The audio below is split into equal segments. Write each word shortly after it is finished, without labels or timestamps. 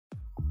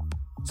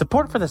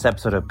Support for this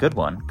episode of Good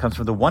One comes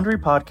from the Wondery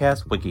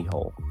podcast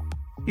WikiHole.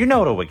 You know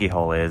what a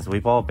WikiHole is.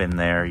 We've all been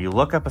there. You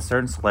look up a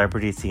certain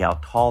celebrity, see how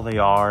tall they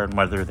are, and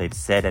whether they've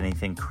said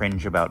anything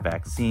cringe about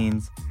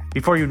vaccines.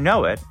 Before you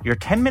know it, you're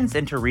 10 minutes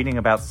into reading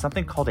about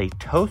something called a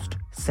toast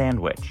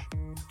sandwich.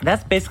 And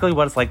that's basically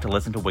what it's like to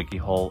listen to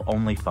WikiHole,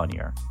 only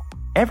funnier.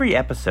 Every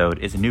episode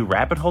is a new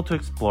rabbit hole to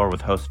explore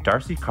with host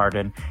Darcy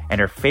Carden and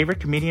her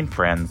favorite comedian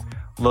friends,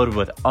 loaded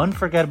with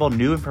unforgettable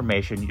new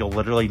information you'll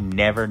literally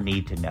never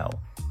need to know.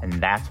 And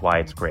that's why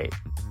it's great.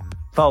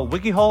 Follow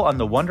WikiHole on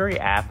the Wondery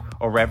app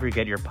or wherever you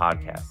get your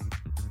podcasts.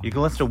 You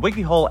can listen to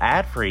WikiHole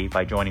ad-free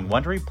by joining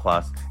Wondery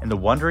Plus in the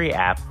Wondery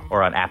app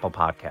or on Apple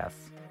Podcasts.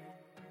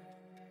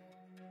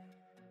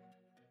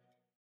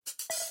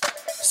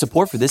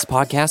 Support for this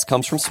podcast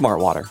comes from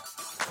Smartwater.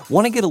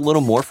 Want to get a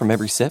little more from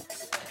every sip?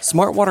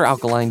 Smartwater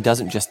Alkaline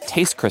doesn't just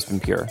taste crisp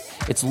and pure.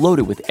 It's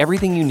loaded with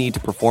everything you need to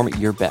perform at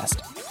your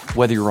best,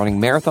 whether you're running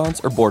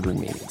marathons or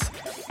boardroom meetings.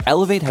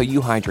 Elevate how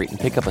you hydrate and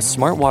pick up a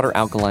Smartwater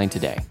Alkaline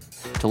today.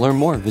 To learn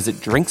more, visit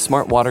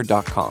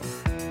drinksmartwater.com.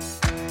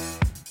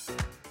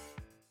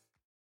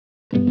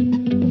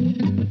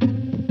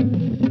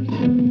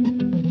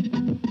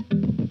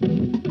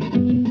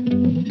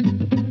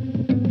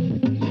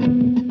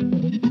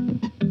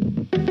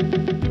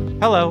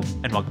 Hello,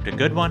 and welcome to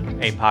Good One,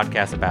 a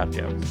podcast about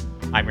jokes.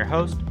 I'm your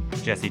host,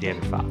 Jesse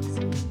David Fox.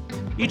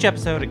 Each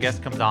episode, a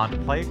guest comes on to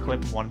play a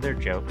clip of one of their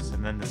jokes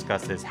and then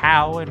discusses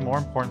how, and more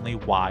importantly,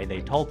 why they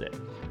told it.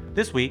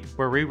 This week,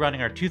 we're rerunning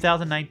our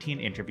 2019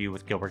 interview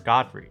with Gilbert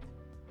Gottfried.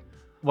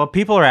 While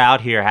people are out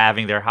here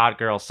having their hot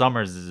girl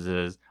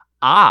summers,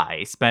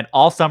 I spent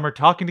all summer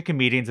talking to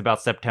comedians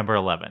about September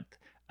 11th.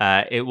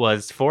 It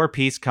was for a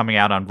piece coming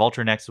out on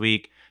Vulture next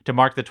week to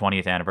mark the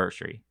 20th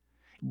anniversary.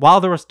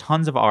 While there was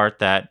tons of art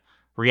that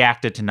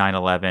reacted to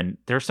 9/11,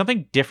 there's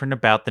something different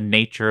about the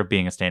nature of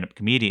being a stand-up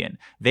comedian.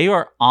 They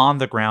are on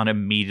the ground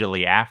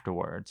immediately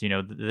afterwards. You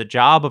know, the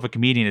job of a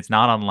comedian is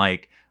not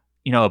unlike,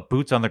 a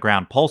boots on the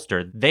ground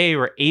pollster. They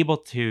were able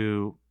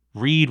to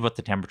read what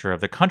the temperature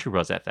of the country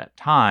was at that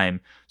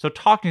time. So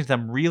talking to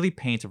them really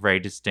paints a very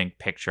distinct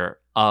picture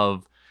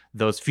of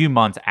those few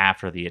months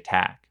after the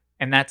attack.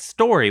 And that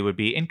story would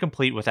be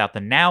incomplete without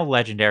the now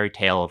legendary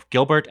tale of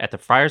Gilbert at the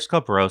Friars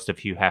Club roast of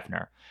Hugh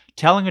Hefner,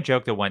 telling a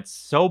joke that went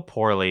so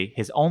poorly,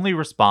 his only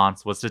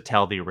response was to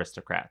tell the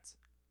aristocrats.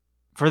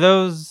 For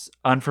those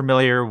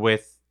unfamiliar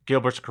with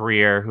Gilbert's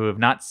career who have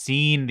not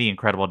seen the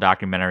incredible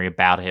documentary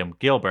about him,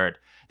 Gilbert,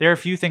 there are a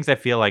few things I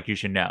feel like you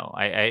should know.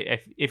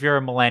 If you're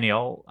a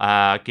millennial,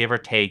 give or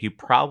take, you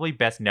probably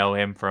best know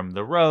him from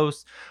the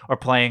roast or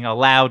playing a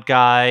loud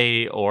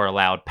guy or a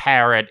loud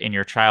parrot in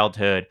your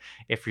childhood.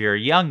 If you're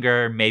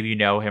younger, maybe you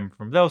know him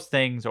from those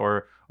things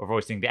or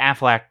voicing the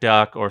Aflac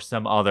duck or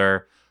some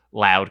other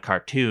loud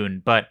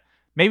cartoon, but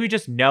maybe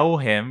just know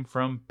him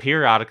from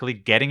periodically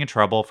getting in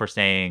trouble for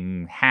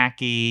saying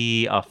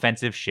hacky,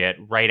 offensive shit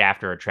right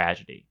after a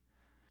tragedy.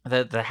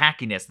 The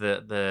hackiness,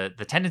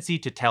 the tendency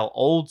to tell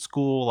old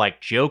school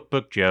like joke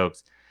book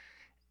jokes,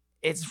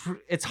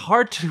 it's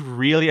hard to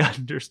really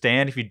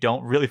understand if you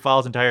don't really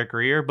follow his entire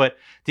career, but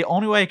the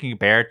only way I can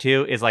compare it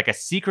to is like a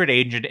secret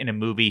agent in a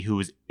movie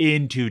who's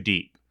in too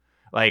deep.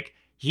 Like,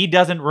 he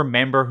doesn't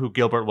remember who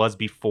Gilbert was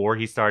before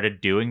he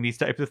started doing these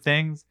types of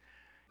things.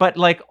 But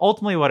like,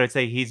 ultimately what I'd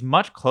say, he's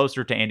much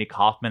closer to Andy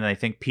Kaufman than I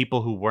think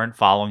people who weren't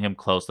following him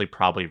closely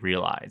probably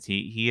realize.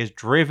 He is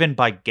driven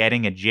by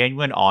getting a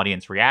genuine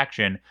audience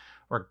reaction,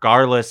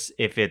 regardless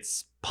if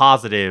it's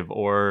positive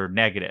or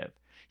negative.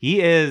 He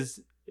is,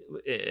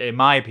 in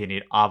my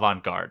opinion,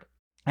 avant-garde.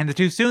 And the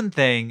too soon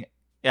thing,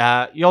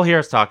 you'll hear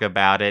us talk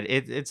about it.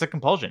 It's a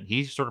compulsion.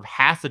 He sort of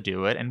has to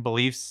do it and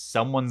believes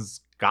someone's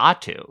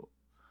got to.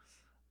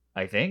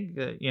 I think,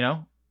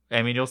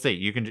 you'll see.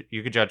 You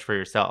can judge for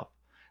yourself.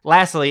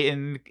 Lastly,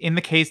 in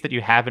the case that you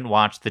haven't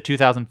watched the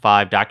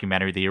 2005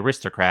 documentary, The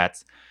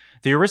Aristocrats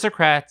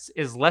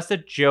is less a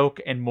joke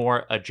and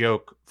more a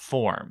joke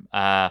form.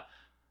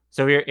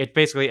 So here, it's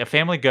basically a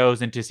family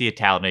goes in to see a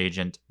talent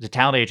agent. The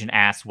talent agent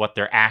asks what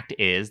their act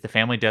is. The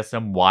family does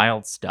some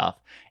wild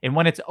stuff. And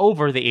when it's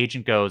over, the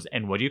agent goes,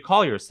 "And what do you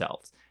call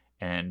yourselves?"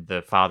 And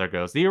the father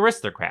goes, "The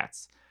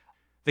Aristocrats."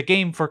 The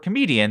game for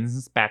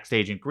comedians,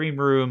 backstage in green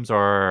rooms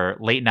or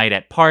late night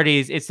at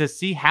parties, is to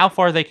see how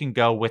far they can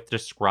go with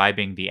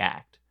describing the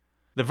act.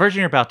 The version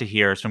you're about to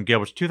hear is from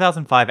Gilbert's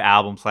 2005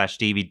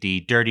 album/DVD,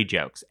 Dirty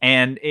Jokes.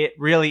 And it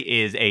really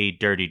is a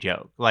dirty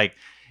joke. Like,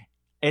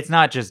 it's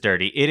not just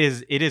dirty. It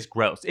is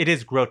gross. It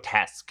is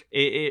grotesque.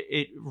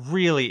 It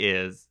really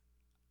is.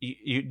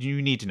 You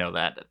need to know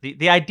that.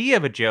 The idea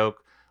of a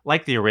joke,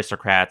 like The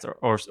Aristocrats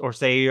or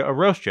say a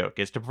roast joke,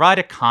 is to provide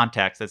a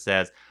context that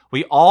says,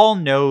 we all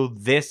know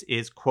this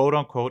is quote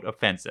unquote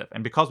offensive.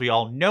 And because we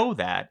all know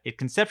that, it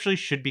conceptually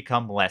should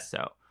become less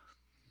so.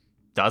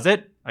 Does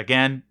it?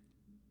 Again,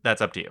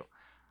 that's up to you.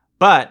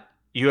 But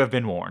you have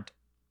been warned.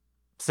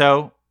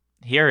 So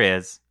here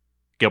is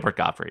Gilbert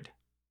Gottfried.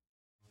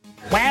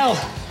 Well,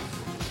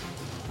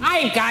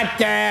 I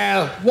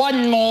got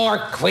one more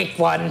quick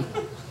one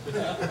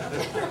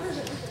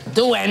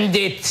to end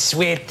it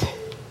with.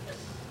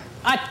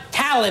 A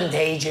talent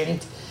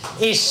agent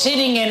is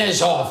sitting in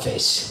his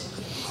office.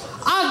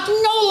 A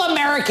normal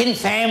American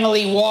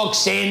family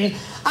walks in.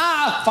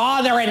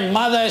 Father and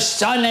mother,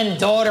 son and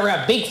daughter,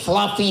 a big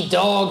fluffy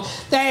dog.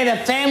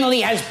 The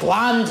family has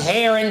blonde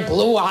hair and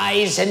blue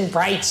eyes and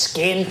bright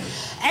skin.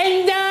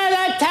 And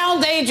the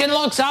talent agent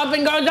looks up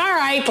and goes, all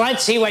right,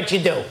 let's see what you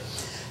do.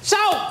 So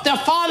the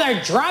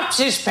father drops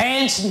his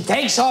pants and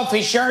takes off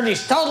his shirt.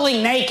 He's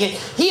totally naked.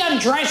 He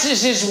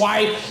undresses his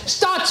wife,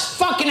 starts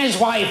fucking his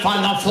wife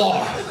on the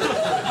floor.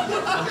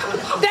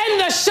 Then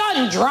the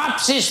son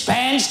drops his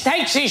pants,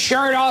 takes his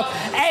shirt off,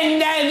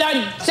 and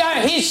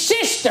his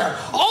sister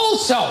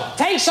also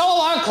takes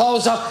all her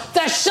clothes off.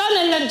 The son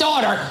and the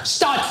daughter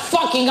start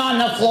fucking on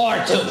the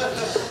floor too.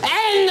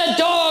 And the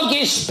dog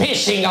is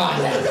pissing on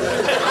them.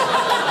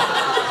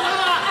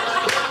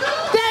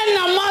 Then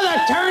the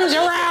mother turns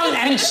around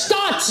and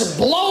starts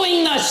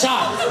blowing the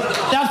son.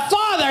 The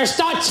father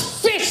starts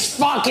fist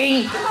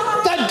fucking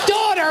the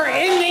daughter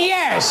in the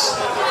ass.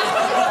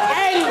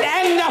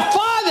 And the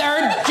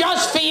father,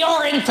 just for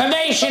your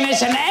information,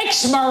 is an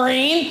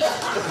ex-Marine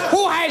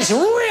who has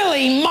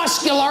really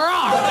muscular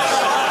arms.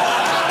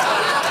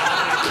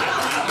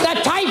 The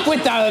type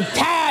with the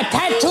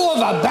tattoo of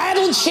a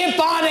battleship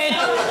on it.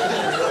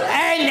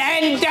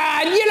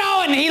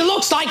 And he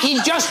looks like he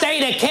just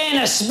ate a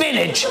can of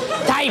spinach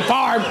type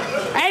arm.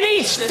 And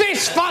he's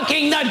fist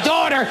fucking the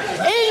daughter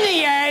in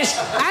the ass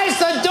as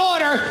the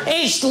daughter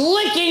is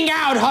licking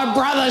out her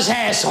brother's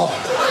asshole.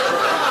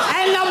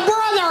 And the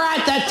brother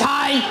at the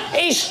time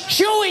is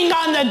chewing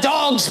on the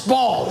dog's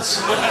balls.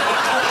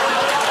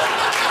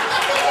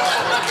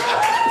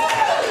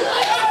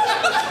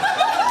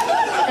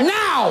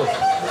 Now,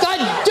 the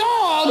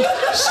dog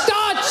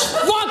starts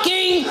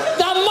fucking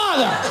the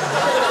mother.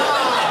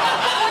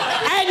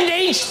 And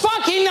he's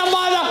fucking the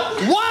mother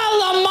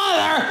while the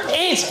mother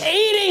is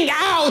eating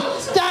out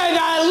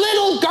the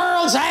little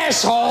girl's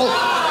asshole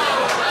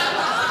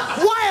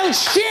while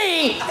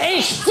she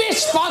is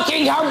fist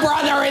fucking her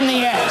brother in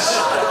the ass.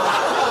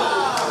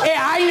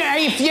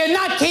 If you're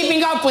not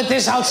keeping up with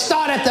this, I'll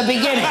start at the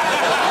beginning.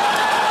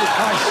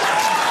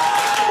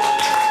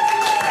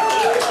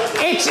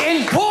 It's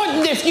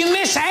important. If you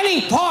miss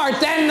any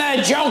part, then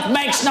the joke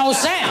makes no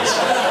sense.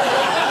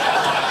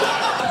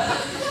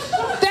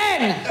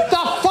 Then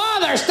the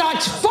father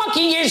starts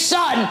fucking his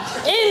son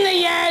in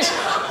the ass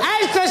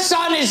as the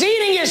son is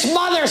eating his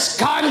mother's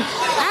cunt,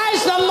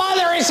 as the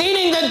mother is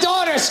eating the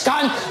daughter's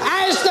cunt,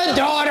 as the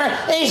daughter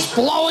is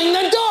blowing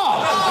the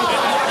dog.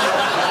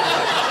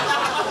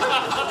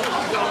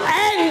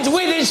 And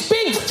with his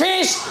big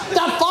fist,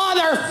 the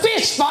father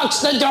fist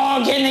fucks the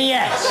dog in the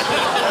ass.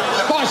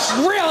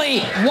 Because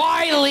really,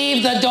 why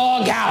leave the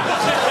dog out?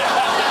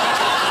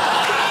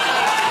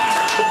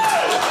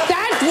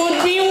 That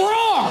would be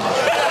wrong.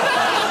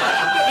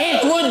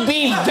 It would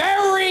be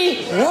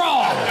very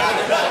wrong.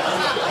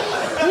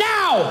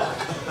 Now,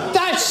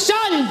 the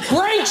son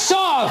breaks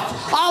off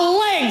a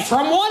leg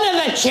from one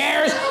of the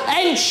chairs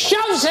and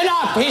shoves it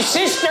up his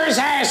sister's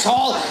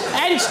asshole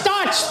and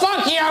starts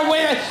fucking her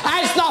with it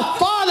as the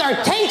father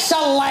takes a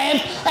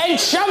lamp and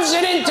shoves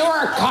it into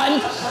her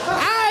cunt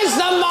as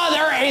the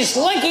mother is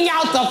licking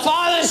out the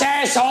father's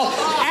asshole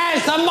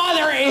as the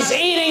mother is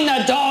eating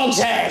the dog's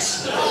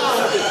ass.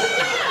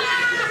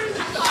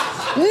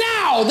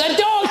 Now, the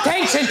dog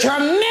takes a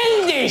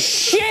tremendous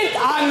shit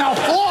on the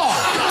floor.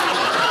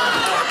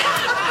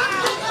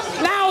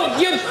 Now,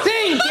 you'd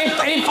think,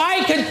 if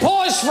I could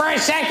pause for a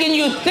second,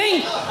 you'd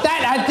think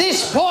that at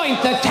this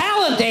point, the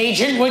talent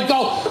agent would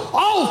go,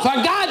 oh,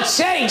 for God's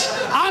sakes,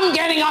 I'm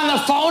getting on the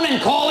phone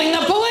and calling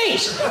the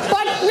police.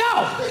 But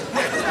no.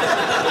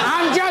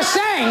 I'm just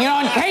saying,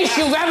 in case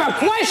you've ever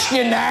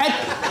questioned that.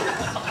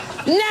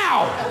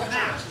 Now,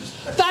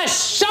 the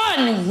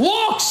son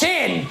walks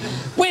in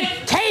with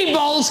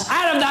cables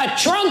out of the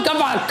trunk of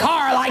a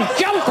car, like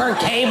jumper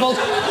cables.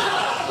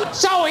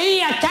 So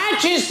he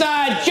attaches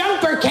the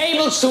jumper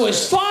cables to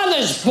his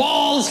father's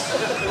balls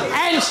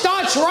and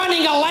starts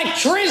running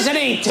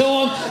electricity to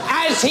him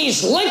as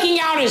he's licking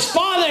out his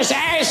father's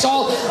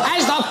asshole,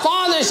 as the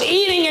father's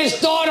eating his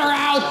daughter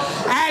out,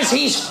 as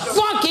he's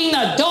fucking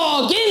the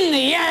dog in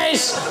the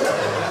ass.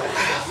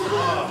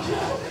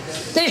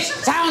 This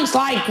sounds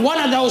like one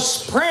of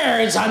those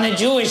prayers on the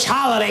Jewish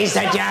holidays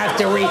that you have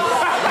to read.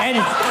 And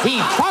he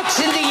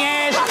fucks in the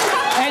ass,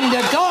 and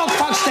the dog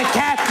fucks the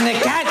cat, and the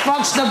cat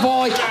fucks the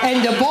boy, and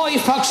the boy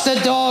fucks the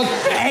dog.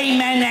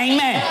 Amen,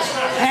 amen.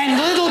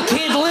 And little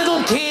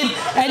kid,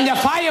 and the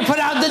fire put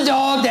out the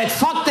dog that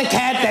fucked the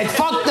cat, that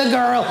fucked the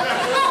girl.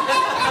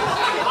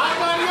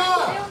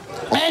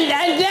 And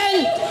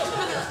then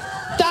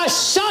the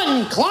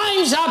son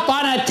climbs up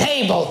on a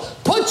table,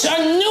 puts a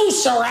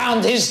noose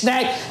around his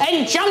neck,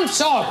 and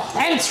jumps off.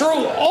 And through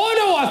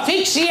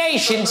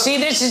auto-asphyxiation, see,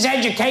 this is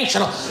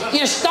educational,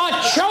 you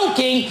start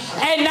choking,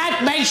 and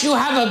that makes you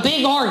have a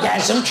big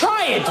orgasm.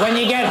 Try it when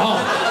you get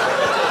home.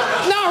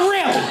 No,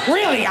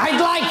 really, I'd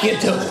like you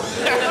to.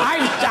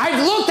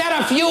 I've looked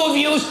at a few of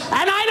you, and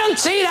I don't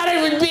see that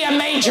it would be a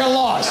major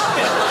loss.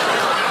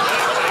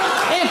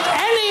 If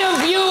any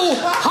of you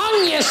hung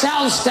arm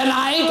yourselves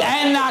tonight.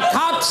 And the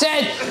cop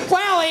said,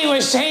 well, he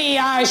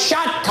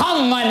shot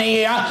cum when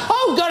he,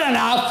 good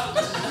enough.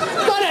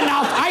 Good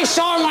enough. I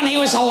saw him when he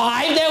was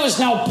alive. There was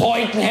no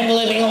point in him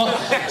living alone.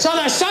 So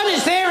the son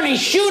is there and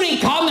he's shooting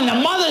cum and the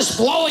mother's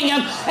blowing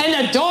him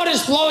and the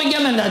daughter's blowing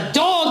him and the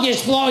dog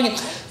is blowing him.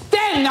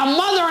 Then the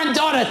mother and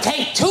daughter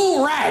take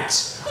 2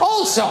 rats,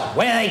 also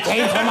where they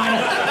came from,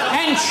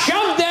 and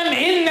shove them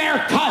in their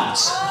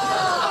cunts.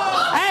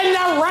 And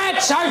the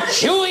rats are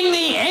chewing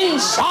the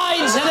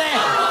insides of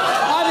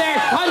their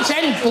cunts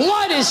and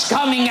blood is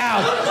coming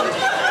out.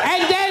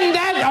 And then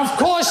that, of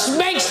course,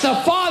 makes the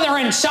father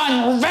and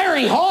son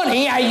very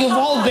horny. You've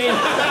all been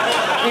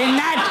in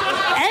that.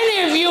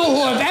 Any of you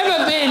who have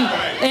ever been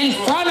in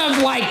front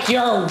of, like,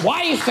 your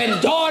wife and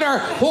daughter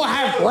who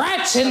have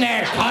rats in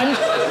their cunt,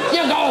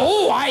 you go,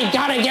 ooh, I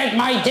gotta get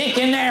my dick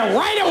in there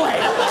right away.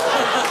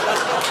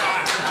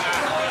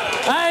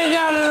 I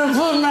gotta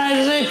put my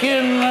dick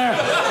in there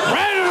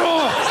right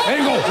away.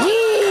 And go,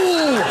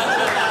 ooh.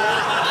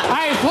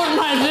 I put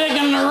my dick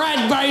in the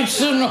rat bites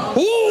and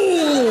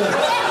ooh.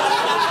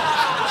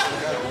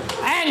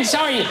 And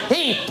so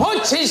he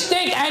puts his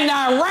dick, and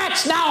the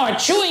rats now are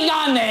chewing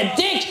on their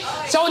dick.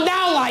 So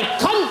now, like,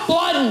 cunt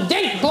blood and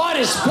dick blood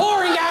is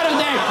pouring out of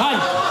their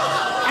cunt.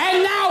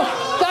 And now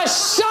the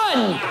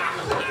son,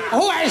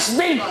 who has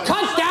been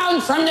cut down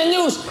from the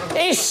news,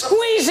 is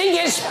squeezing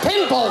his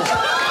pimples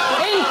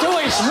into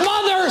his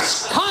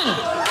mother's cunt.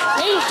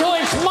 Into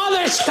his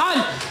mother's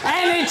cunt.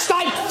 And it's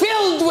like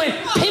filled with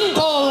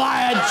pimple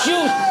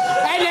juice.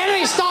 And then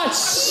he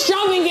starts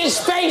shoving his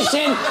face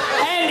in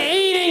and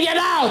eating it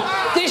out.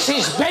 This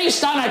is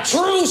based on a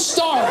true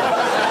story.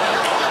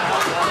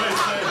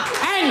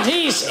 And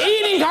he's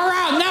eating her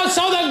out. Now,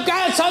 so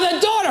the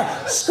daughter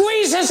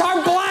squeezes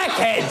her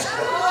blackheads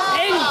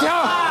into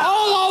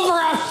all over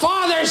her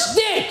father's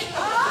dick.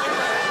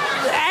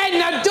 And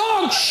the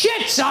dog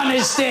shits on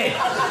his dick.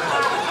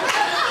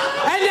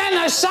 And then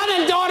the son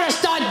and daughter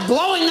start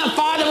blowing the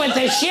father with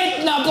the shit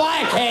and the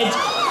blackheads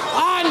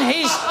on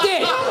his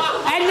dick.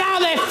 And now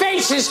their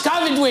face is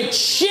covered with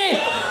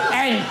shit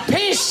and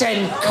piss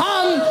and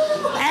cum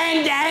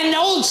and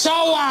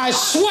also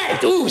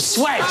sweat. Ooh,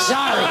 sweat,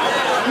 sorry.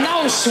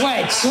 No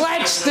sweat.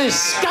 Sweat's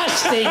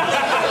disgusting.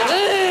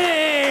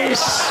 Ugh,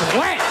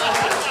 sweat.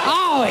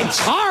 Oh, it's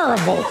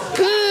horrible.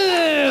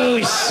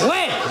 Ooh,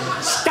 sweat.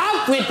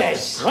 Stop with the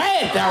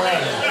sweat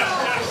already.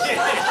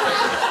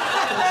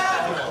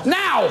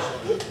 Now,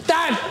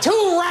 the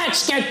 2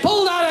 rats get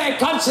pulled out of their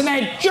cunts and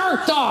they're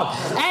jerked off.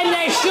 And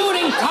they're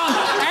shooting cum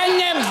and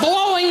they're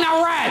blowing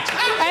the rats.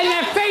 And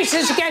their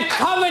faces get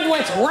covered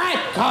with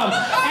rat cum.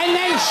 And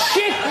then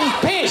shit and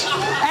piss.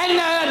 And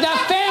the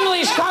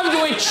family's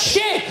covered with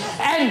shit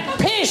and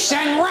piss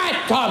and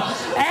rat cum.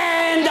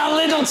 And a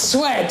little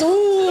sweat.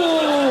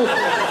 Ooh,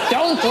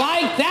 don't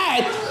like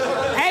that.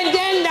 And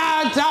then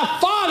the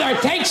father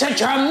takes a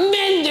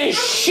tremendous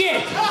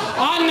shit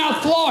on the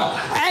floor.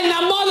 And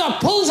the mother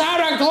pulls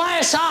out her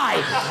glass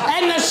eye.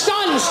 And the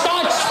son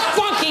starts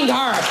fucking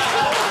her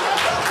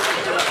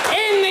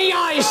in the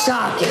eye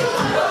socket.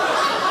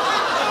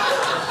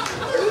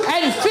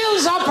 And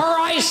fills up her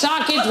eye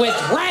socket with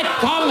rat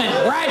cum and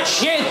rat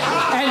shit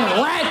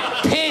and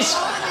rat piss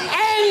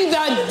and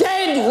the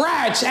dead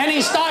rats. And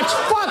he starts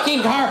fucking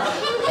her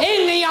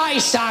in the eye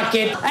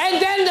socket.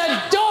 And then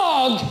the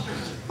dog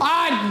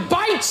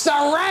bites the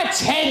rats'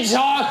 heads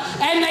off,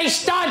 and the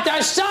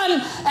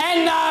son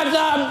and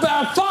the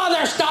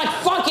father start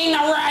fucking the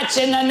rats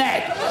in the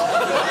neck.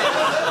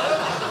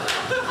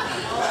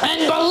 And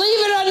believe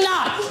it or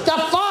not, the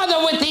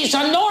father with these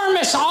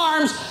enormous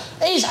arms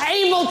is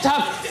able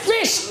to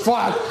fist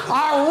fuck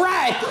a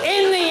rat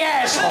in the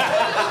asshole.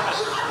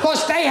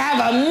 Because they have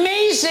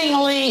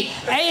amazingly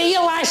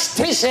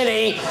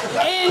elasticity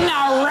in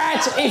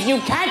rats. If you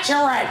catch a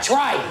rat,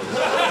 try it.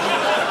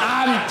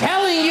 I'm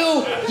telling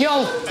you,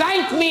 you'll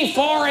thank me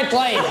for it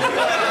later.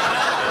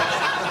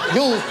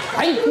 You'll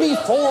thank me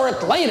for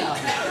it later.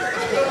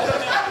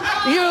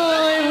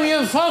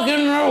 You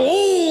fucking,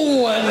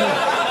 ooh, and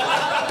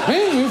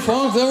you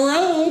fucked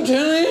around in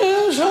the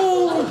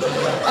asshole.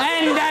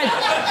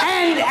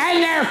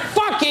 And they're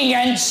fucking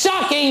and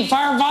sucking for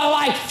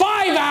like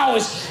 5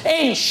 hours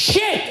in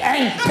shit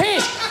and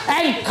piss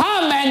and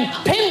cum and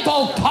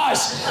pimple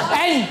pus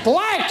and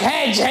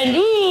blackheads and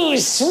ooh,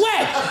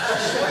 sweat.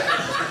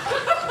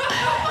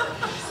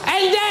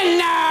 And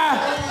then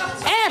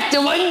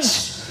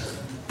afterwards,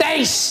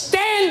 they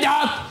stand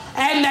up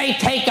and they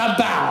take a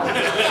bow.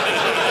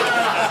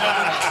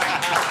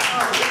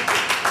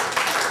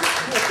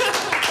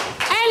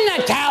 And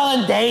the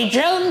talent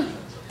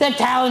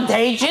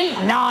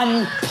agent,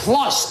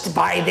 nonplussed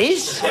by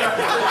this.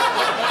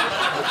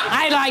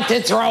 I like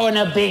to throw in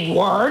a big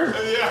word.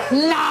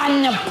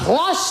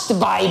 Nonplussed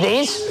by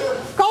this.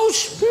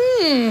 Goes,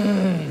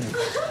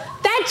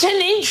 that's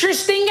an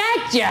interesting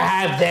act you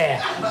have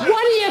there. What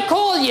do you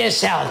call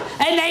yourself?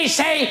 And they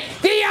say,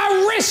 the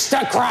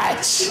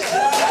Aristocrats.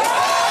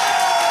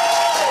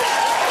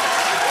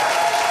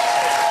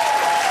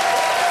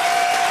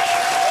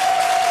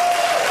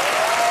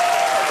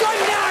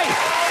 Good night.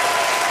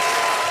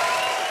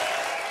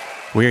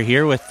 We're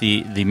here with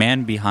the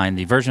man behind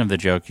the version of the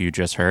joke you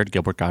just heard,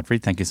 Gilbert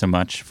Gottfried. Thank you so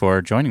much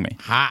for joining me.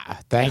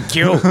 Thank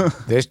you.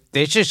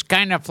 This is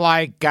kind of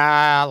like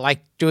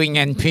doing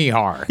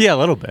NPR. Yeah, a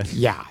little bit.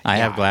 Yeah, I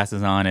have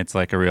glasses on. It's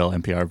like a real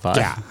NPR vibe.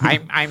 Yeah,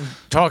 I'm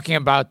talking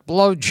about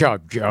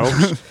blowjob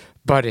jokes,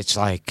 but it's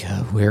like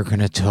we're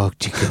gonna talk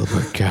to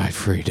Gilbert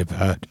Gottfried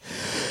about.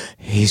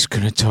 He's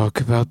gonna talk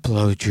about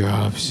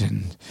blowjobs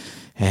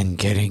and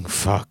getting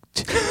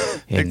fucked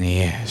in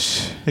the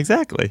ass.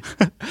 Exactly.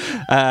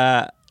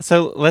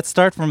 So let's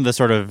start from the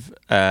sort of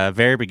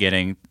very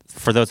beginning.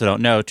 For those who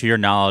don't know, to your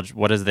knowledge,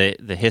 what is the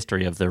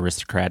history of the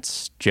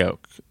Aristocrats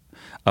joke?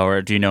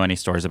 Or do you know any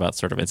stories about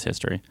sort of its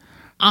history?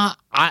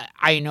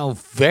 I know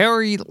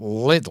very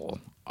little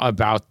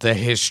about the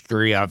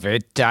history of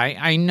it.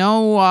 I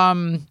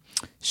know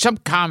some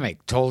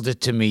comic told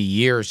it to me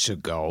years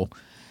ago,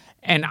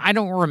 and I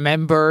don't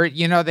remember.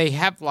 You know, they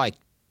have like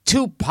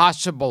two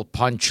possible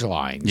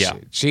punchlines. Yeah.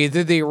 It's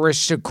either the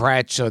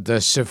Aristocrats or the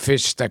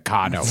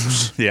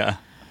Sophisticados. Yeah.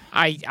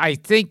 I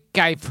think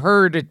I've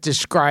heard it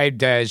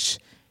described as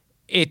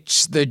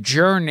it's the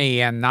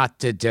journey and not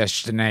the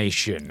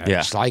destination.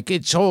 It's like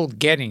it's all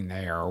getting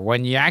there.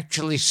 When you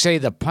actually say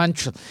the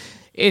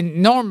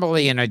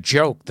normally in a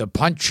joke, the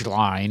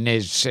punchline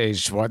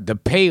is what the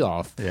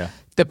payoff. Yeah.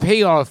 The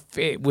payoff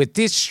with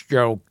this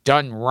joke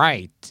done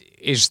right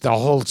is the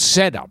whole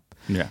setup.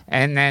 Yeah.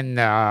 And then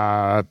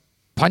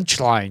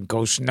punchline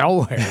goes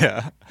nowhere.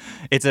 Yeah.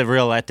 It's a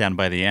real letdown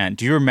by the end.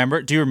 Do you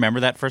remember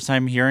that first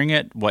time hearing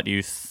it? What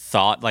you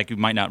thought? Like, you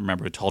might not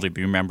remember who told you, but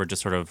you remember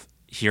just sort of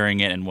hearing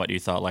it and what you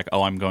thought, like,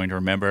 oh, I'm going to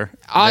remember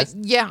this?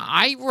 Yeah,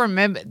 I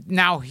remember.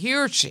 Now,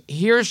 here's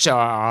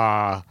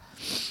a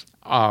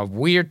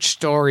weird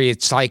story.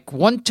 It's like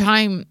one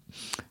time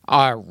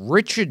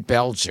Richard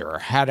Belzer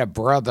had a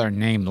brother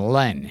named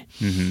Len,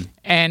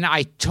 and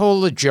I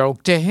told a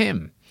joke to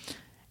him.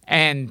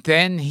 And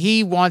then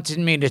he wanted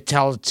me to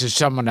tell it to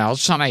someone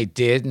else, and I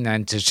did, and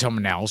then to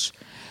someone else.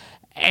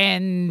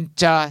 And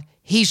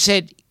he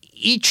said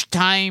each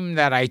time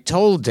that I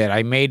told it,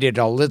 I made it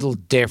a little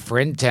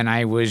different, and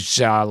I was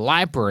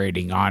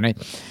elaborating on it.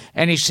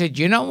 And he said,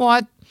 you know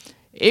what?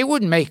 It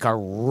would make a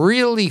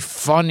really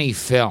funny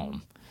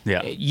film.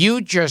 Yeah. You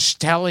just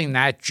telling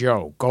that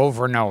joke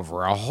over and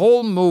over, a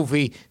whole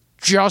movie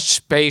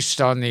just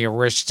based on the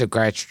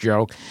Aristocrats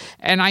joke.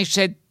 And I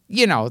said,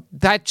 you know,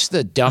 that's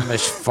the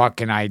dumbest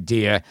fucking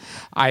idea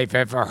I've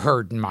ever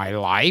heard in my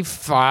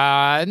life.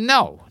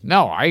 No,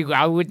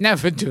 I would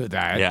never do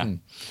that. Yeah.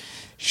 And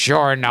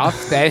sure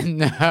enough, then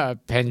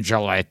Penn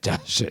Jillette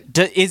does it.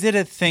 Is it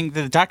a thing?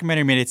 The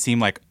documentary made it seem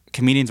like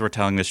comedians were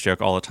telling this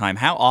joke all the time.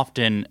 How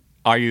often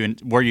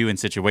were you in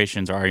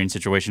situations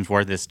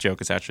where this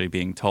joke is actually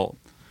being told?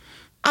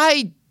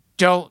 I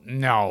don't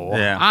know.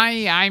 Yeah.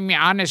 I mean,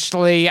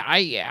 honestly,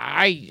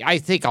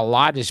 I think a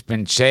lot has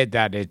been said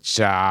that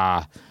it's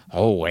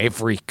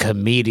every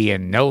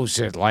comedian knows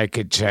it, like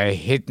it's a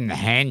hidden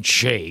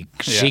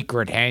handshake,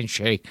 secret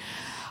handshake.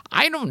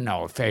 I don't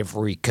know if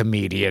every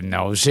comedian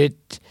knows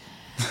it.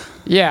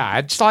 Yeah,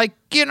 it's like,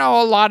 you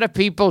know, a lot of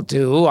people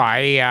do.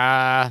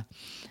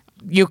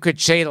 You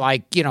could say,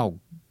 like, you know,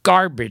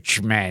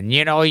 garbage men.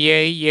 You know,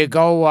 you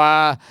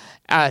go,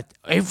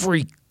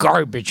 every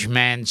garbage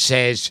man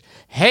says,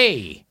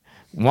 hey,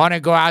 want to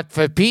go out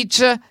for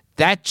pizza?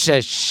 That's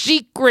a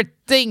secret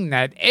thing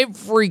that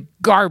every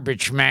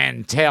garbage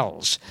man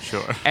tells.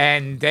 Sure.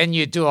 And then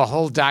you do a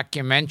whole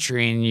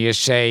documentary and you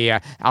say,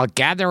 I'll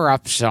gather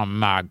up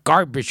some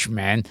garbage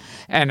men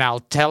and I'll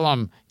tell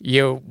them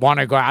you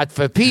want to go out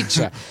for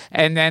pizza.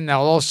 And then they'll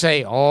all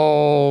say,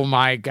 oh,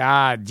 my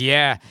God,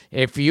 yeah,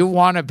 if you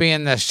want to be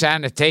in the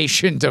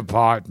sanitation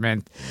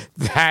department,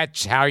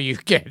 that's how you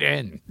get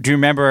in. Do you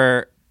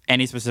remember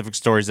any specific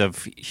stories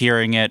of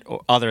hearing it,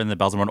 other than the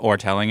Belzer one, or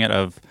telling it,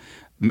 of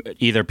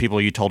either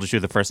people you told it to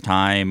the first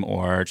time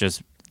or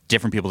just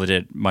different people that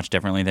did it much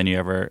differently than you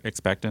ever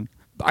expected?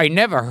 I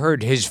never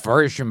heard his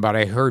version, but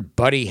I heard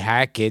Buddy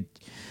Hackett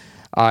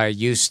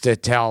used to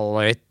tell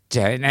it.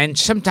 And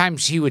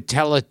sometimes he would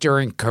tell it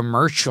during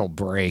commercial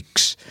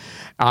breaks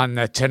on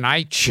The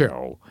Tonight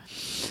Show.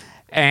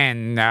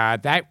 And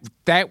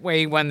that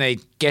way, when they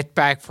get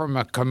back from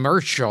a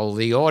commercial,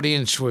 the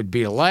audience would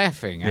be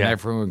laughing. And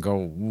everyone would go,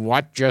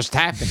 what just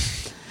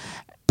happened?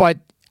 But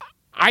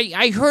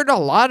I heard a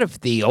lot of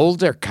the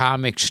older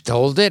comics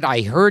told it.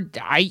 I heard,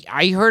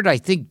 I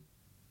think,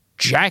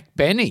 Jack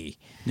Benny.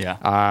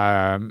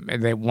 Yeah.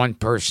 That one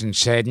person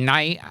said,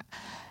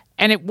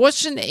 and it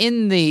wasn't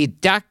in the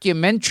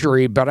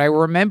documentary, but I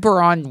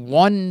remember on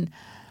one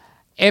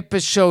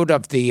episode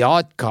of The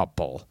Odd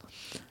Couple,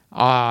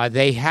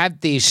 they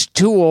had these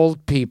two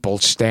old people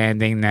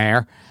standing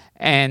there,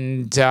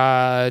 and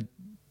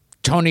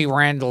Tony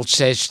Randall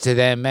says to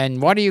them,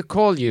 and what do you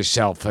call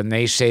yourself? And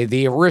they say,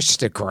 the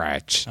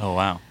Aristocrats. Oh,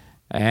 wow.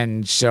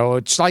 And so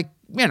it's like,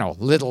 you know,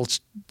 little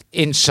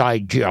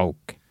inside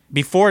joke.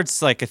 Before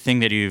it's like a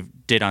thing that you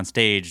did on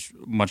stage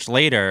much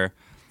later,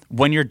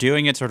 when you're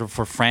doing it sort of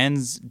for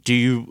friends, do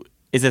you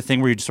is it a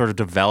thing where you sort of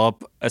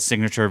develop a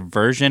signature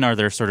version? Are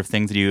there sort of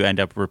things that you end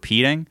up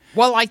repeating?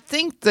 Well, I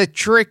think the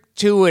trick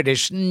to it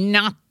is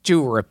not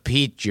to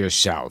repeat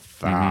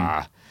yourself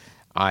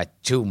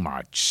too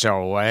much.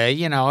 So,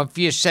 if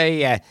you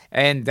say,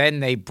 and then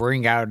they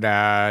bring out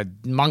a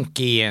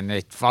monkey and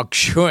it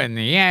fucks you in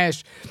the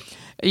ass,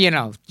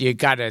 you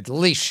got to at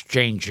least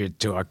change it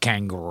to a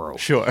kangaroo.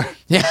 Sure.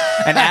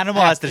 An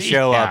animal has to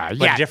show up,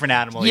 but a different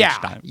animal each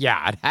time.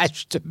 Yeah, it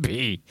has to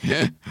be.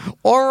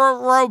 Or a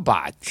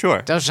robot.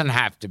 Sure. Doesn't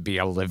have to be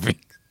a living.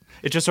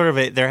 It's just sort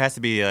of there has to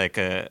be like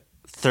a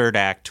third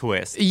act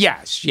twist.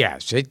 Yes.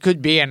 It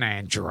could be an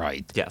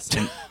android. Yes.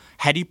 And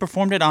had you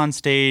performed it on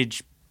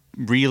stage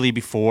really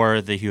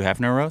before the Hugh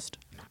Hefner roast?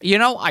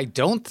 I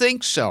don't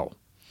think so.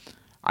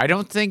 I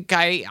don't think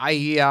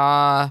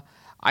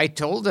I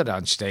told it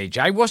on stage.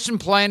 I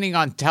wasn't planning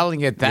on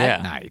telling it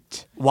that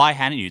night. Why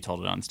hadn't you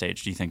told it on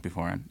stage, do you think,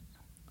 beforehand?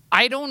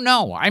 I don't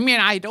know. I mean,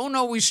 I don't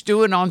always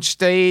do it on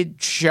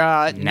stage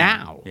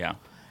now. Yeah.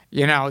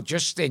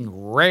 Just in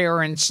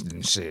rare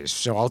instances.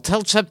 So I'll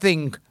tell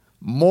something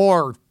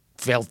more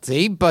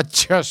filthy, but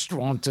just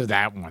won't do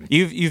that one.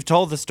 You've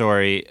told the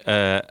story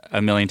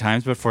a million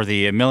times, but for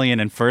the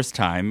 1,000,001st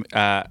time,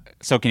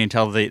 so can you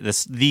tell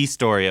the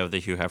story of the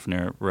Hugh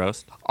Hefner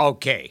roast?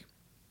 Okay.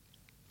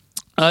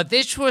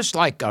 This was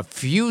like a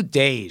few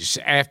days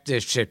after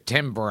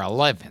September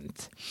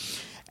 11th.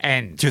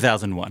 And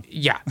 2001.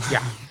 Yeah.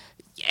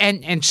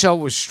 And so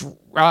it was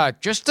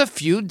just a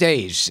few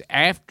days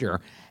after,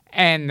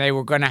 and they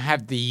were going to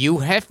have the Hugh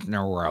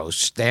Hefner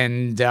roast,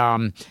 and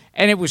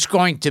it was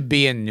going to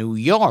be in New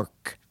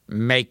York,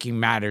 making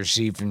matters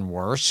even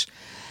worse.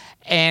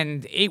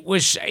 And it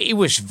was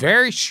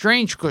very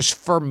strange because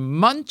for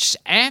months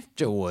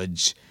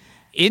afterwards,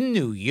 in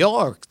New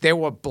York, there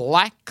were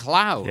black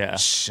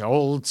clouds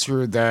all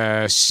through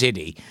the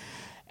city.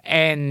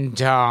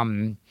 And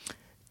all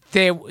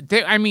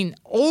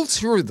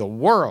through the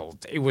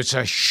world, it was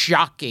a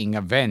shocking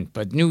event.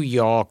 But New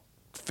York,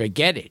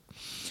 forget it.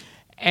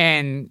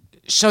 And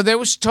so there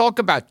was talk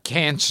about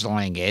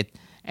canceling it.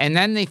 And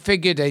then they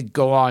figured they'd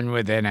go on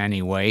with it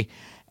anyway.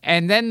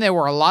 And then there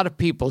were a lot of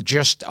people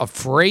just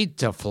afraid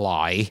to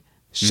fly.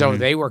 So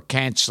they were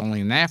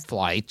canceling their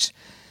flights.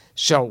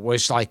 So it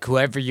was like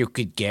whoever you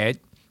could get.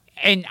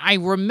 And I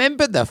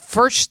remember the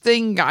first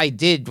thing I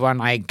did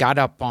when I got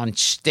up on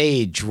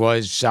stage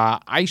was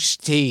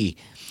Ice-T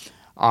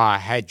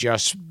had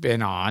just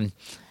been on.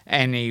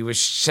 And he was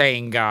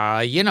saying,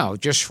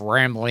 just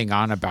rambling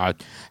on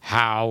about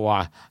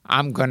how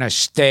I'm going to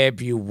stab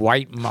you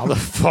white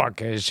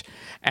motherfuckers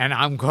and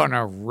I'm going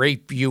to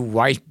rape you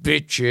white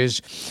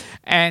bitches.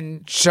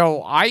 And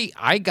so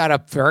I got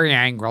up very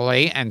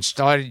angrily and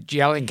started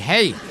yelling,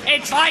 hey.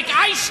 It's like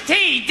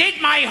Ice-T did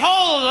my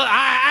whole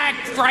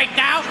act right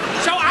now,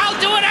 so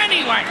I'll do it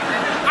anyway.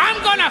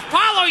 I'm going to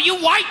follow you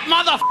white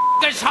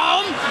motherfuckers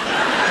home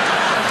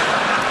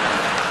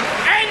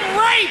and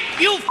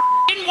rape you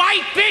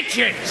white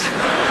bitches.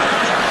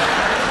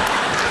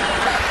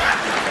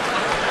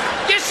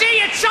 You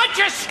see, it's such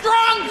a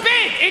strong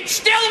bit, it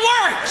still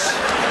works.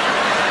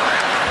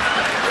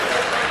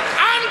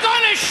 I'm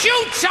gonna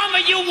shoot some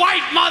of you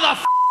white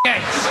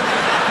motherfuckers.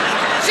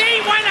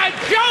 See, when a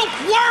joke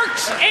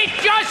works, it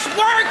just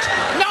works,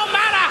 no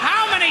matter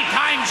how many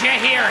times you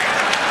hear it.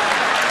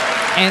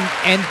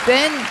 And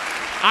then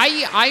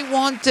I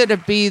wanted to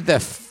be the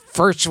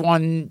first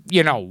one,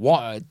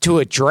 to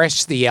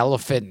address the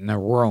elephant in the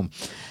room.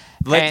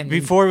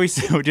 Before we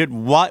did,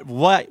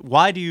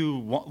 why do you,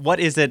 what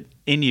is it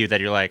in you that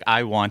you're like,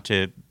 I want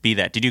to be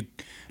that? Did you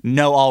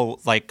know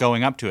all, like,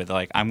 going up to it,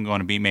 like, I'm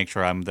going to make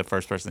sure I'm the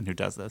first person who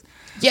does this?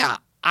 Yeah,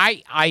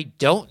 I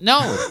don't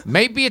know.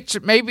 Maybe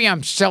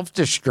I'm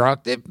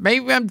self-destructive.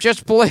 Maybe I'm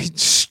just plain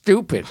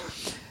stupid.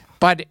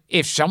 But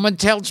if someone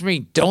tells me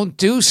don't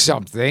do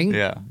something,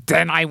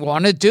 then I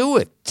want to do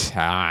it.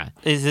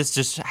 Is this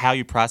just how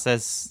you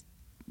process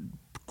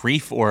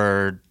grief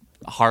or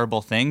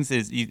horrible things?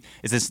 Is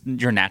this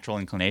your natural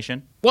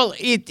inclination? Well,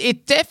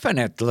 it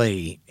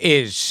definitely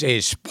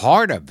is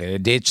part of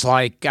it. It's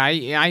like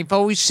I've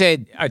always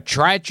said a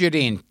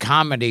tragedy and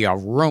comedy are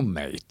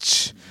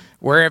roommates.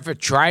 Wherever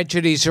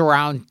tragedy's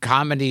around,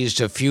 comedy is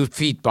a few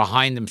feet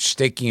behind him,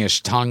 sticking his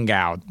tongue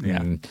out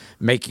and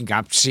making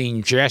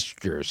obscene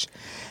gestures.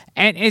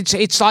 And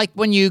it's like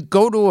when you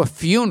go to a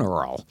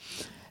funeral,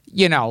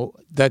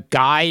 the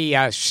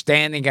guy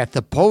standing at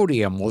the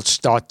podium will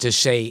start to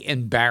say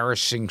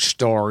embarrassing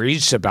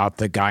stories about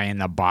the guy in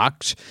the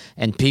box,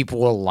 and people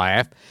will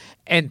laugh.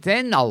 And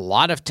then a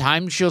lot of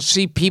times you'll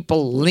see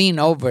people lean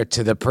over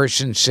to the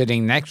person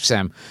sitting next to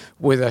them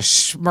with a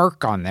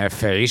smirk on their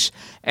face,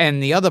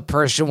 and the other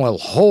person will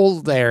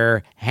hold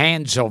their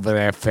hands over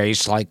their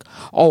face like,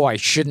 oh, I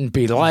shouldn't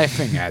be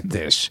laughing at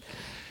this.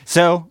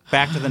 So,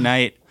 back to the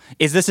night.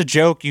 Is this a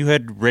joke you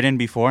had written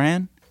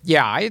beforehand?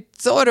 Yeah, I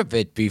thought of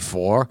it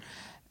before.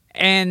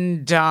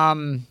 And,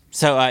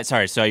 So,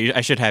 sorry,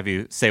 I should have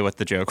you say what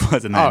the joke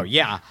was. And then... Oh,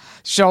 yeah.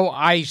 So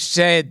I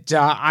said,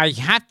 I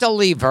have to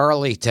leave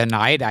early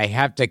tonight. I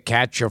have to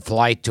catch a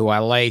flight to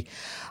L.A.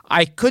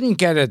 I couldn't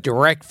get a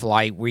direct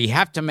flight. We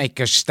have to make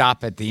a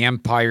stop at the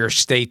Empire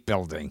State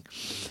Building.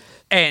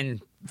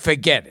 And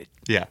forget it.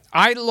 Yeah.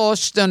 I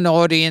lost an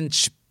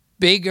audience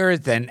bigger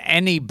than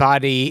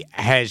anybody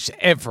has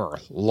ever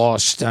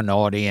lost an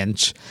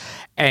audience.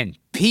 And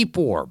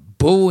people were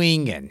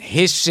booing and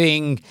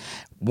hissing.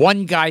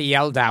 One guy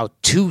yelled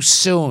out too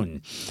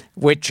soon,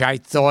 which I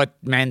thought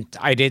meant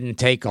I didn't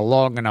take a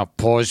long enough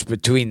pause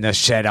between the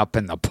setup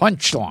and the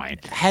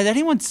punchline. Had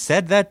anyone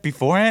said that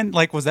beforehand?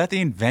 Like, was that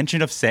the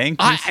invention of saying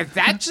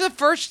That's the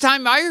first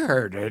time I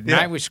heard it, and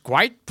Yeah. I was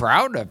quite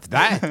proud of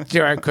that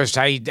because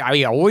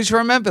I always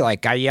remember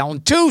like I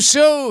yelled too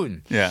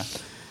soon. Yeah.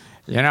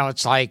 You know,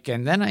 it's like,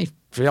 and then I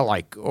feel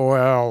like,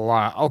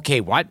 well,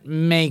 okay, what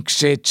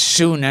makes it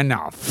soon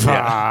enough?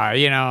 Yeah.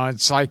 You know,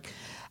 it's like.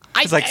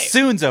 It's like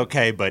soon's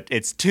okay, but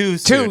it's too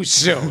soon. Too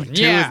soon.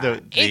 Two Yeah.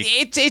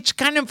 is It's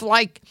kind of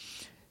like,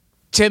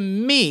 to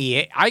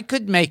me, I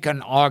could make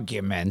an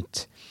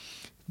argument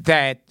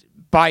that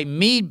by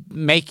me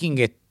making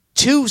it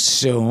too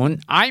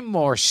soon, I'm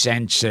more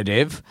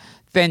sensitive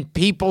than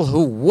people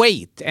who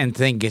wait and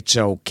think it's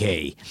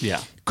okay.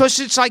 Yeah. Because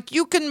it's like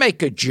you can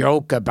make a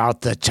joke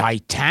about the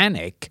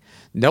Titanic.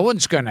 No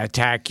one's going to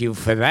attack you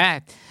for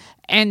that.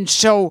 And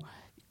so,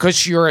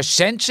 because you're a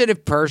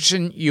sensitive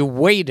person, you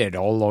waited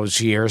all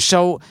those years.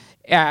 So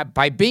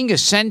by being a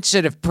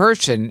sensitive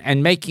person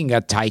and making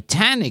a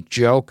Titanic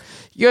joke,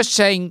 you're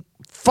saying,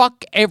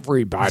 fuck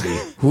everybody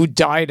who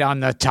died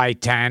on the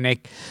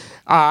Titanic.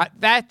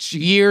 That's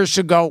years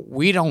ago.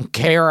 We don't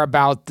care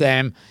about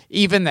them.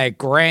 Even their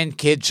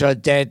grandkids are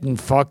dead, and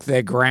fuck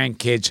their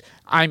grandkids.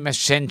 I'm a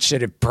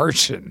sensitive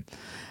person.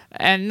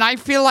 And I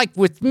feel like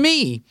with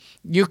me,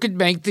 you could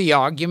make the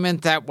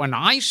argument that when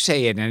I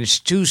say it and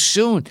it's too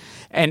soon,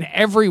 and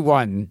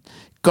everyone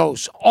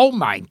goes, oh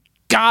my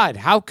God,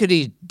 how could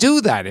he do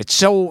that? It's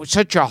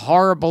such a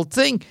horrible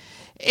thing.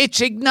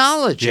 It's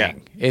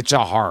acknowledging it's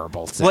a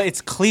horrible thing. Well,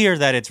 it's clear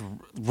that it's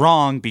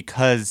wrong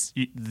because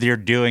they're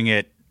doing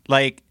it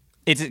like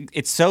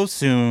it's so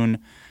soon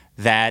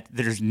that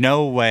there's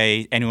no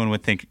way anyone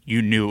would think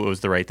you knew it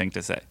was the right thing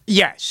to say.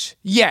 Yes.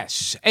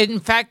 In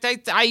fact,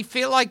 I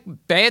feel like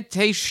bad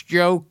taste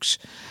jokes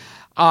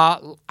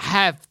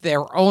have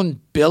their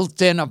own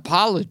built-in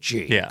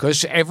apology. Yeah.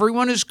 Because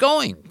everyone is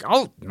going,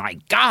 oh, my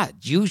God,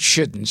 you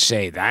shouldn't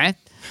say that.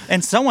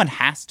 And someone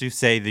has to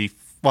say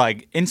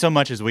like, in so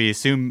much as we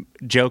assume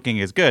joking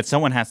is good,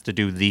 someone has to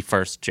do the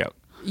first joke.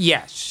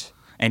 Yes.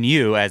 And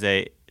you, as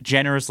a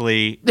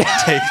generously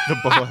take the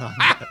bullet on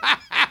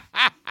that.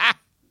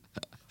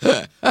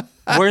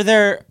 Were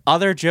there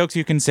other jokes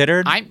you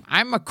considered?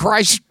 I'm a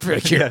Christ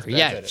figure.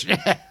 Yes,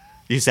 Yes.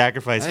 You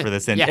sacrificed for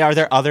this. And Yeah. Are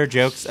there other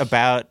jokes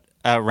about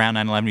around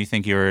 9/11 you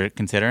think you were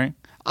considering?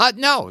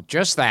 No,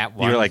 just that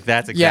one. You were like,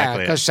 that's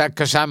exactly Yeah,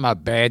 because I'm a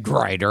bad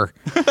writer.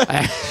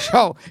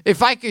 So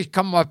if I could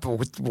come up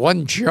with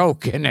one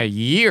joke in a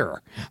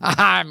year,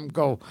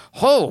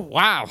 oh,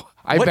 wow,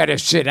 I better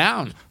sit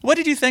down. What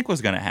did you think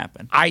was going to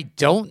happen? I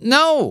don't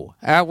know,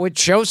 which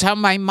shows how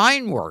my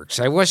mind works.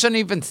 I wasn't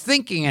even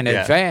thinking in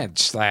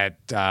advance that,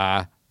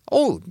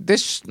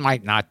 this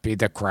might not be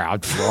the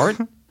crowd for it.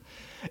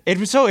 It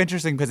was so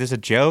interesting because it's a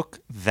joke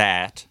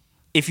that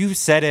if you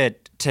said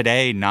it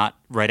today, not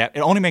right out, it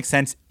only makes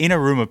sense in a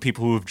room of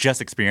people who have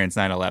just experienced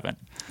 9/11.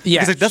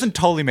 Yes. Because it doesn't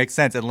totally make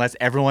sense unless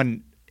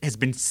everyone has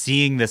been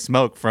seeing the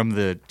smoke from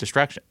the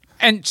destruction.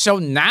 And so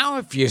now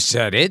if you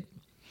said it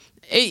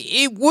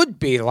would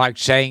be like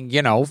saying,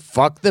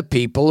 fuck the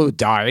people who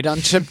died on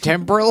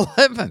September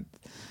 11th.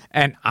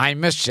 And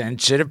I'm a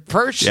sensitive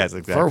person Yes,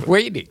 exactly. for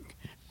waiting.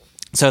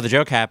 So the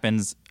joke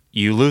happens.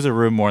 You lose a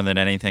room more than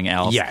anything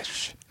else.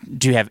 Yes.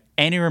 Do you have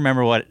any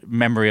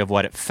memory of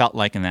what it felt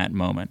like in that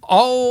moment?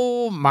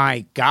 Oh,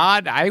 my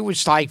God. I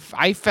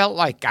felt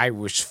like I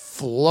was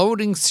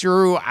floating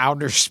through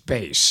outer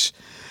space.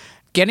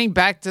 Getting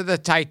back to the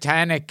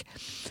Titanic,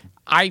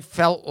 I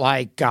felt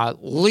like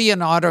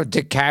Leonardo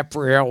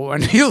DiCaprio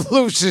when he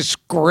loses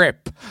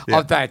grip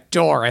of that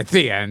door at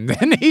the end.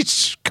 And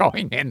he's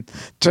going in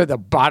to the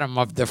bottom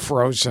of the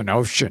frozen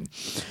ocean.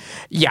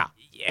 Yeah.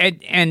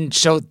 And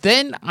so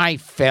then I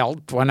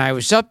felt when I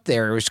was up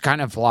there, it was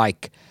kind of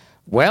like,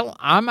 well,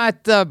 I'm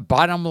at the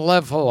bottom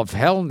level of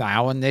hell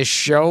now, and this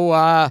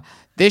show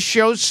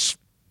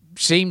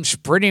seems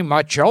pretty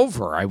much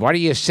over. What do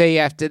you say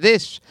after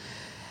this?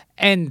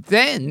 And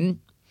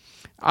then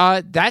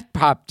that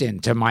popped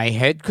into my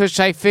head because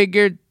I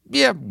figured,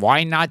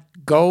 why not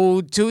go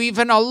to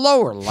even a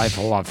lower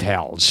level of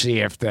hell, see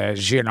if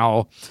there's,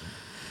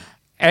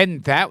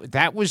 And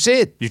that was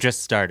it. You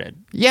just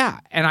started. Yeah,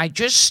 and I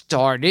just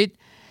started,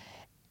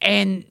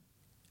 and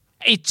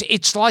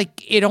it's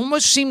like it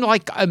almost seemed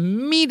like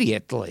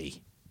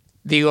immediately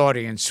the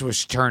audience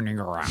was turning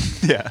around.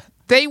 Yeah.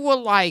 They were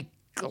like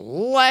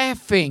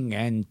laughing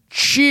and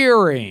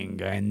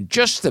cheering and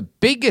just the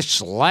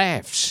biggest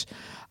laughs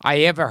I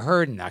ever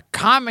heard. And the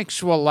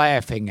comics were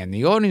laughing and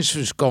the audience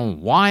was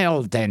going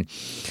wild. And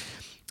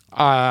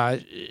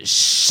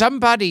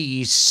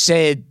somebody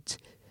said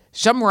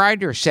some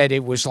writer said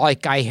it was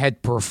like I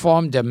had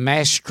performed a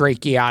mass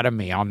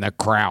tracheotomy on the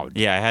crowd.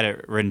 Yeah, I had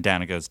it written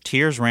down. It goes,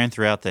 tears ran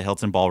throughout the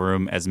Hilton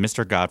Ballroom as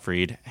Mr.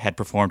 Gottfried had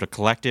performed a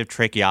collective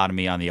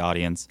tracheotomy on the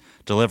audience,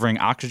 delivering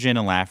oxygen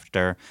and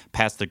laughter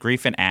past the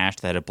grief and ash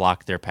that had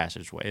blocked their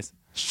passageways.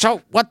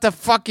 So what the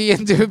fuck are you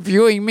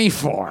interviewing me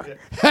for?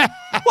 Well,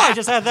 I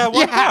just had that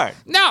one part.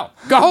 No,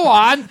 go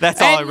on.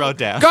 That's all I wrote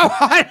down. Go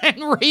on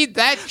and read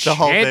that The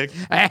whole shit,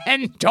 thing.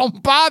 and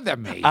don't bother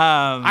me.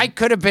 I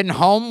could have been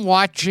home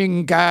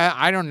watching,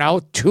 I don't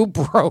know, Two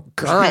Broke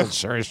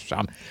Girls or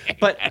something.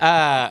 But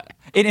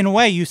in a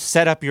way, you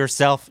set up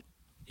yourself.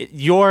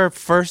 Your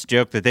first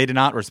joke that they did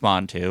not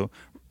respond to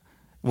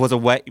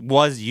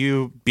was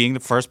you being the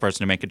first person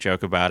to make a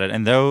joke about it.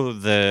 And though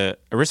the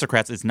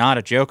Aristocrats is not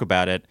a joke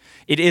about it,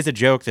 it is a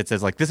joke that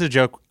says, like, this is a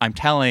joke I'm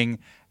telling,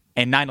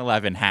 and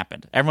 9/11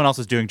 happened. Everyone else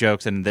is doing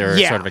jokes, and they're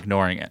sort of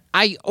ignoring it.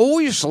 I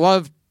always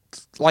loved,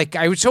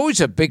 I was always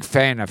a big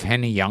fan of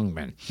Henny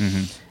Youngman.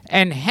 Mm-hmm.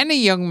 And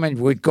Henny Youngman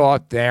would go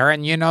up there,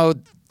 and,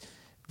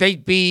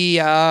 they'd be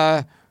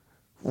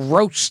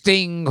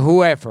roasting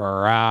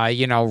whoever,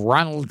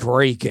 Ronald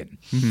Reagan.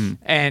 Mm-hmm.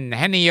 And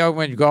Henny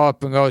Youngman would go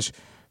up and goes,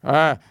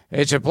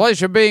 it's a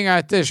pleasure being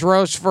at this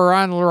roast for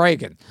Ronald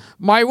Reagan.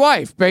 My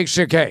wife bakes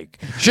a cake.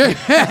 She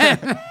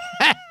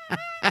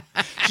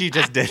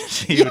just did.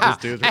 She would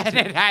just do this. And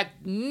it had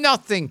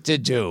nothing to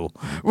do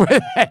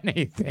with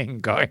anything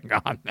going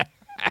on there.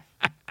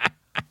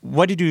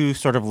 What did you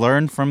sort of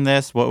learn from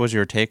this? What was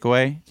your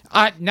takeaway?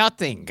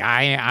 Nothing.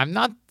 I'm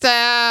not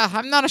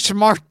a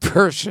smart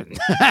person.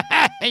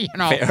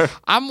 Fair.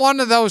 I'm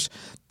one of those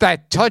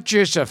that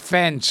touches a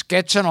fence,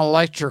 gets an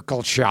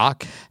electrical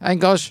shock, and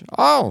goes,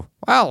 oh,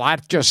 well,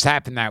 that just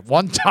happened that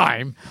one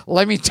time.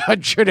 Let me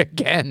touch it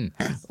again.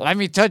 Let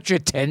me touch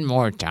it 10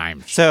 more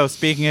times. So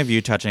speaking of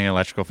you touching an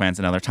electrical fence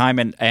another time,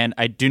 and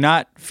I do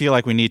not feel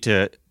like we need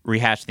to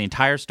rehash the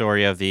entire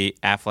story of the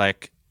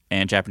Affleck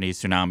and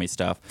Japanese tsunami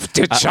stuff.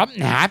 Did something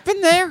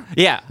happen there?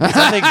 Yeah,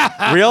 something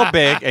real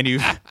big, and you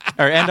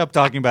end up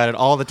talking about it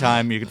all the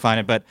time. You can find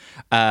it, but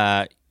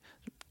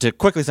to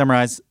quickly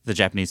summarize, the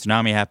Japanese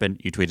tsunami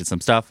happened. You tweeted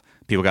some stuff.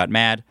 People got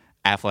mad.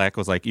 Affleck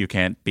was like, you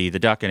can't be the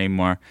duck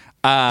anymore.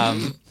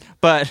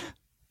 But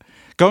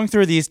going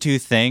through these two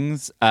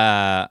things,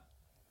 and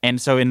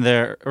so in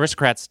the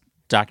Aristocrats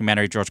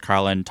documentary, George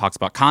Carlin talks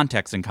about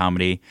context in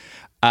comedy.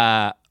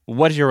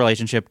 What is your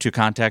relationship to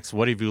context?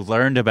 What have you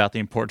learned about the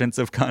importance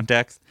of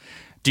context?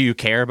 Do you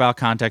care about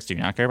context? Do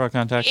you not care about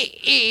context?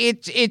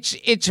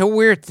 It's a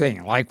weird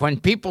thing. Like when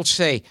people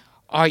say,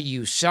 are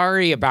you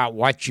sorry about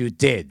what you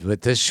did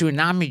with the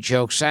tsunami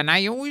jokes? And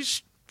I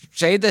always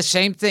say the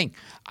same thing.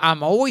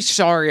 I'm always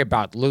sorry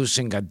about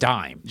losing a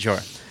dime. Sure.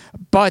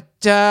 But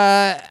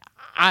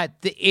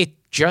it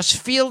just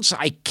feels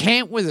I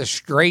can't with a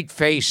straight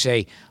face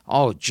say,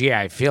 oh, gee,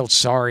 I feel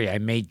sorry I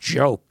made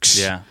jokes.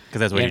 Yeah, because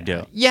that's what you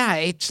do. Yeah,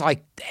 it's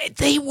like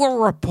they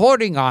were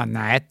reporting on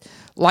that.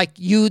 Like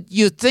you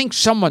think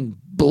someone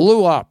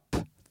blew up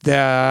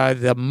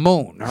the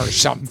moon or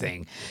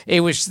something.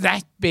 It was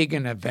that big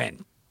an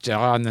event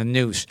on the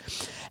news.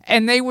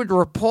 And they would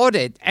report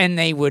it, and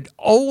they would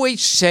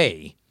always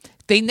say,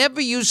 they never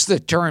used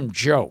the term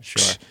jokes.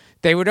 Sure.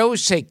 They would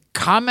always say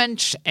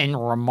comments and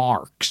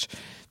remarks.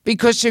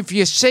 Because if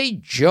you say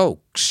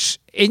jokes,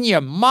 in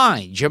your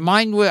mind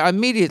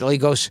immediately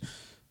goes,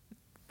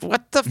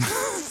 what the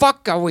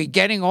fuck are we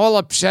getting all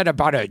upset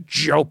about a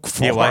joke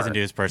for? Yeah, why isn't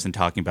this person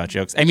talking about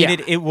jokes? I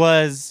mean, it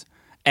was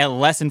a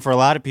lesson for a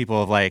lot of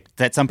people of like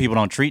that some people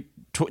don't treat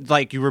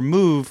like you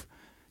remove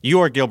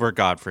your Gilbert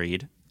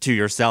Gottfried to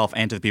yourself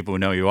and to the people who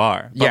know you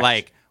are. But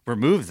like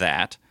remove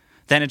that,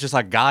 then it's just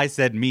like guys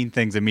said mean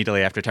things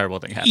immediately after a terrible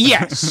thing happened.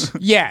 Yes,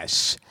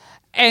 yes.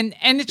 And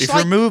it's if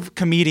like, you remove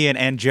comedian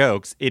and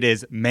jokes, it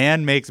is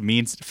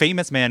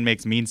famous man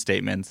makes mean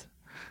statements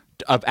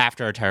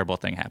after a terrible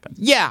thing happens.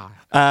 Yeah.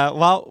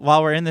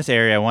 While we're in this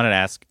area, I wanted to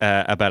ask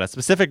about a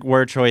specific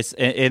word choice.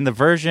 In the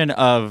version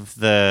of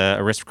the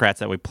Aristocrats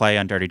that we play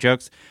on Dirty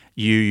Jokes,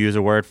 you use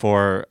a word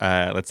for,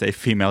 let's say,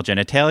 female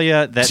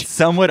genitalia that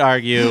some would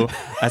argue,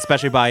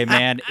 especially by a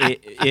man,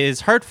 is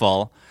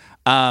hurtful.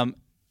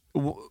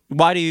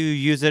 Why do you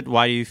use it?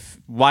 Why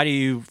do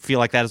you feel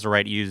like that is the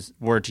right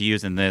word to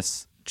use in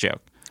this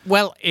joke?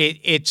 Well,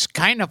 it's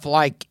kind of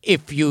like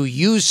if you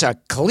use a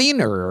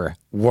cleaner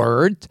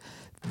word,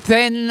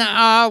 then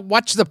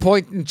what's the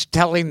point in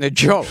telling the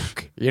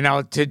joke?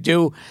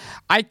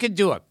 I could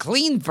do a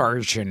clean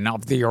version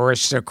of the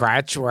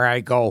Aristocrats where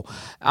I go,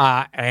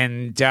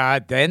 and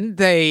then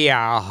they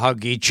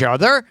hug each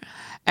other,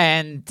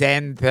 and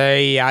then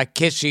they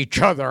kiss each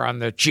other on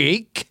the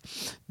cheek.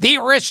 The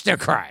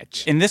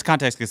Aristocrats. In this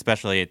context,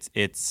 especially,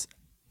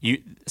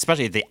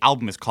 especially the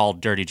album is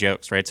called Dirty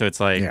Jokes, right? So it's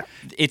like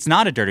it's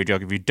not a dirty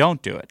joke if you don't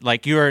do it.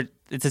 Like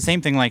it's the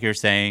same thing like you're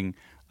saying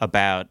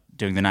about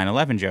doing the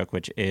 9/11 joke,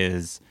 which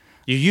is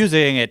you're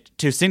using it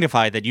to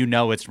signify that you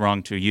know it's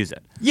wrong to use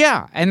it.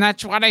 Yeah, and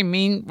that's what I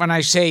mean when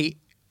I say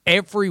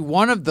every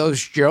one of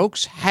those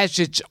jokes has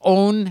its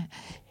own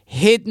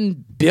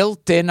hidden,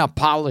 built-in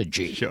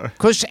apology. Sure.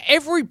 Because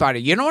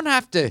everybody, you don't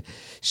have to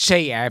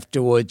say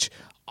afterwards,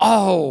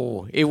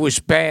 oh, it was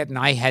bad and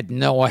I had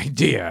no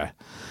idea.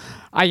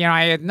 I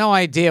had no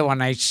idea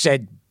when I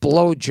said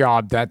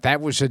blowjob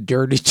that was a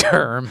dirty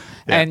term,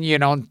 and you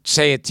don't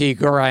say it to your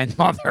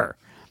grandmother.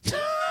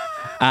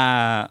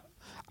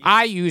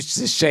 I used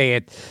to say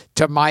it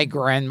to my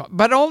grandma,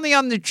 but only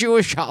on the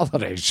Jewish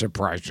holidays,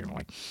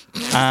 surprisingly.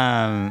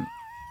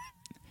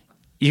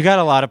 You got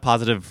a lot of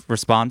positive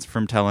response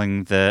from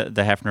telling the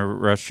Hefner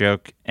roast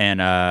joke,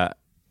 and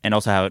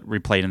also how it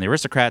replayed in The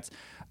Aristocrats,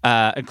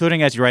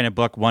 including, as you write in a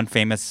book, one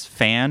famous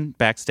fan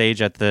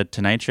backstage at the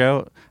Tonight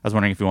Show. I was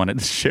wondering if you wanted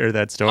to share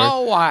that story.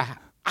 Oh,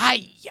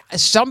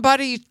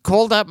 somebody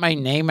called out my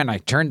name and I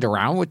turned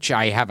around, which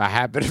I have a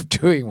habit of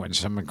doing when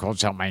someone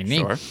calls out my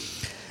name. Sure.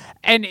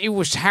 And it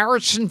was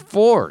Harrison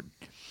Ford.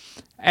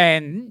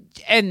 And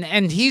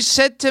he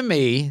said to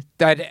me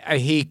that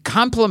he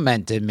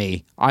complimented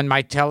me on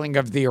my telling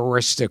of the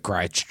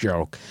Aristocrats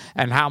joke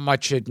and how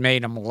much it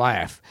made him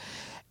laugh.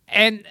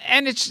 And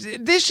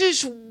this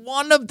is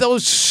one of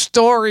those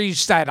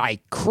stories that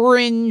I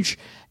cringe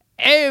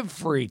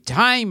every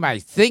time I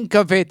think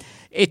of it.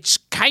 It's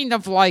kind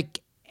of like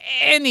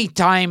any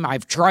time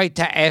I've tried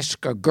to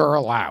ask a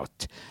girl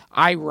out.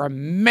 I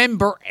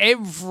remember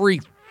every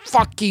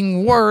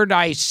fucking word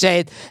I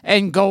said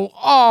and go,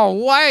 oh,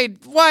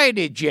 why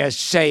did you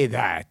say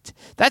that?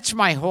 That's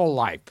my whole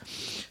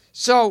life.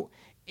 So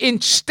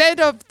instead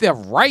of the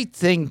right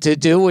thing to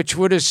do, which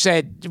would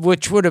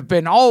have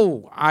been,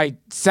 oh, I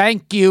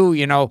thank you,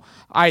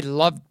 I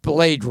loved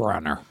Blade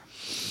Runner.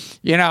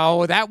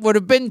 That would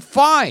have been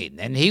fine,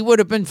 and he would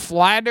have been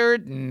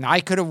flattered, and I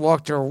could have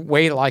walked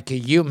away like a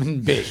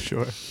human being.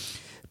 Sure.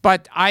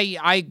 But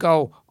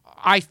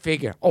I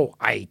figure,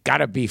 I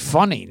gotta be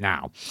funny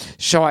now.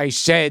 So I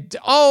said,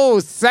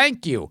 oh,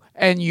 thank you.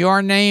 And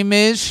your name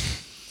is?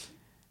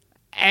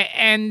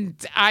 And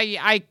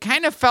I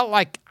kind of felt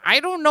like, I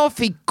don't know if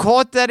he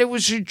caught that it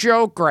was a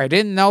joke or I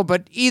didn't know,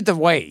 but either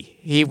way,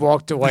 he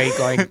walked away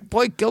going,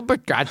 boy,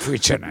 Gilbert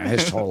Gottfried's an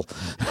asshole.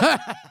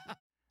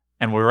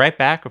 And we're right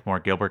back with more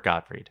Gilbert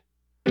Gottfried.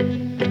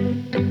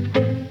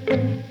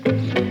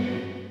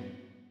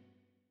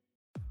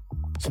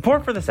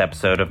 Support for this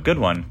episode of Good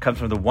One comes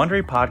from the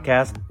Wondery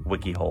podcast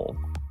WikiHole.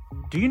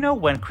 Do you know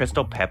when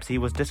Crystal Pepsi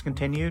was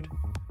discontinued?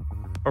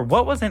 Or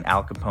what was in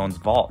Al Capone's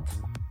vault?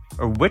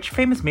 Or which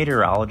famous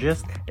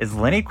meteorologist is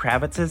Lenny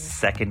Kravitz's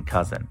second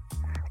cousin?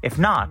 If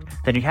not,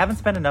 then you haven't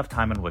spent enough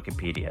time on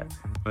Wikipedia.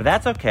 But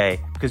that's okay,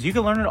 because you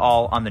can learn it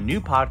all on the new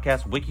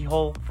podcast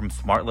WikiHole from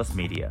Smartless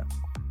Media.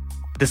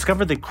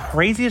 Discover the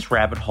craziest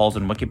rabbit holes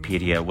in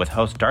Wikipedia with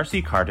host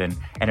Darcy Carden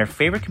and her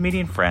favorite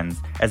comedian friends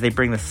as they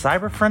bring the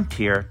cyber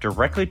frontier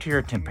directly to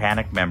your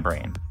tympanic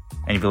membrane.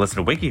 And if you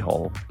listen to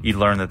WikiHole, you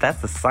learn that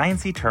that's the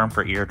sciencey term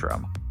for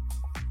eardrum.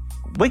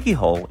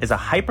 WikiHole is a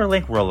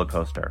hyperlink roller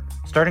coaster,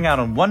 starting out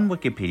on one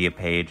Wikipedia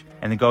page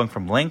and then going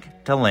from link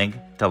to link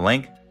to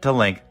link to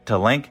link to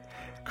link,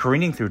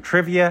 careening through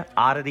trivia,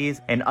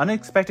 oddities, and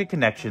unexpected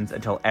connections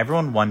until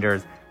everyone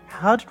wonders,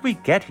 how did we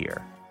get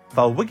here?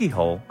 Follow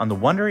WikiHole on the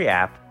Wondery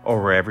app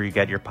or wherever you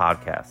get your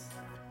podcasts.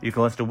 You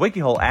can listen to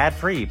WikiHole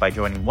ad-free by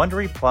joining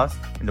Wondery Plus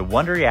in the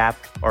Wondery app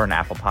or on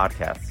Apple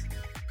Podcasts.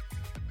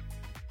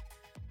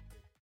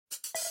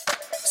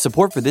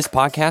 Support for this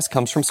podcast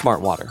comes from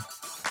Smartwater.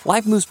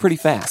 Life moves pretty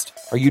fast.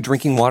 Are you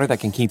drinking water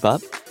that can keep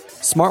up?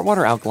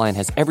 Smartwater Alkaline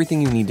has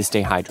everything you need to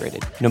stay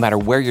hydrated, no matter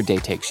where your day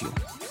takes you.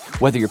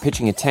 Whether you're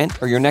pitching a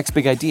tent or your next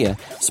big idea,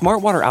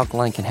 Smartwater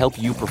Alkaline can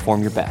help you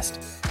perform your best.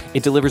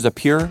 It delivers a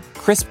pure,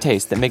 crisp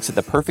taste that makes it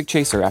the perfect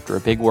chaser after a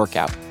big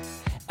workout.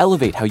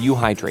 Elevate how you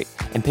hydrate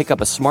and pick up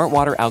a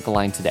Smartwater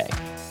Alkaline today.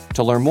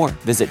 To learn more,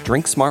 visit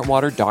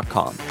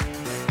drinksmartwater.com.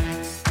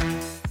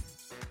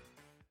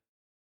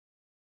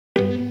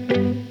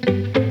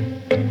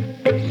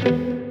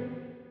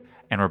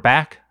 And we're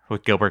back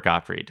with Gilbert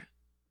Gottfried.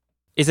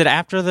 Is it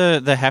after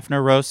the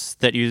Hefner roast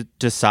that you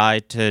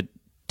decide to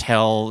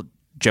tell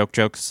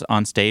jokes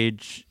on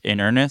stage in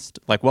earnest?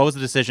 Like, what was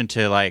the decision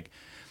to,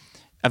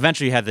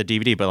 eventually you had the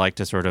DVD, but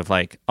to sort of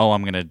I'm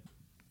going to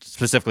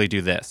specifically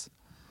do this?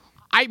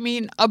 I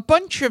mean, a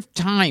bunch of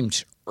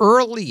times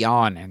early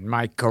on in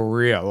my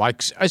career,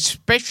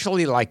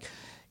 especially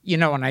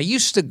when I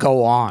used to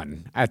go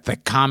on at the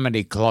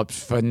comedy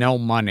clubs for no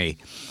money,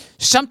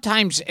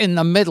 sometimes in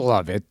the middle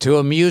of it, to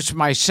amuse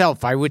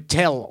myself, I would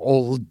tell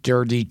old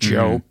dirty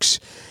jokes,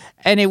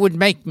 and it would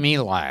make me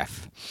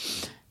laugh.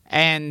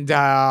 And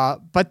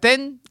but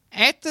then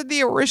after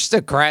the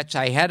Aristocrats,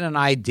 I had an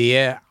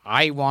idea.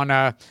 I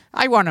wanna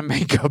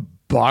make a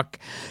buck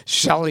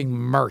selling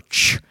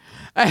merch,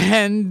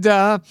 and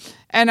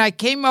I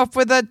came up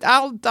with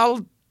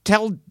I'll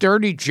tell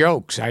dirty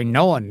jokes. I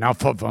know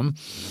enough of them.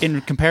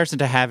 In comparison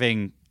to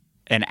having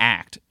an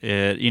act,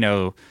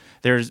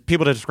 there's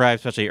people to describe,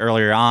 especially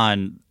earlier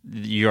on,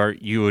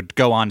 you would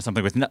go on to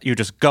something with you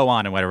just go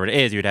on and whatever it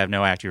is, you'd have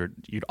no act.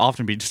 You'd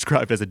often be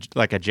described as a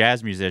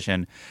jazz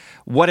musician.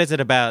 What is it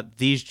about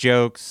these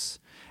jokes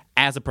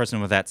as a person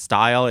with that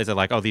style, is it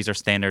like, oh, these are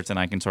standards and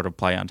I can sort of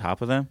play on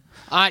top of them?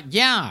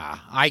 Yeah,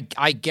 I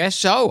guess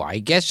so. I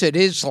guess it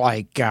is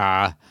like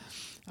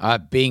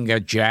being a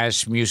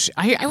jazz musician.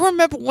 I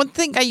remember one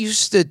thing I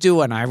used to do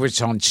when I was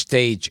on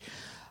stage.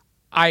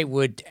 I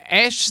would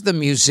ask the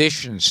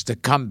musicians to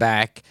come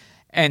back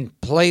and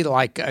play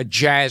like a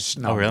jazz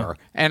number. Really?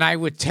 And I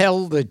would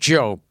tell the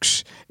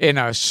jokes in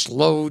a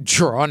slow,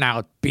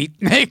 drawn-out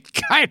beatnik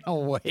kind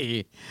of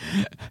way.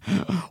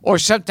 Or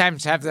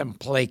sometimes have them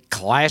play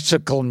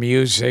classical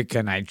music,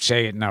 and I'd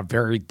say it in a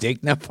very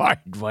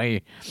dignified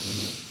way.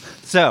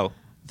 So,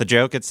 the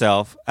joke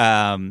itself,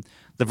 the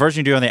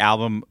version you do on the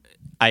album,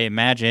 I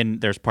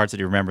imagine there's parts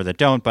that you remember that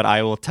don't, but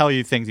I will tell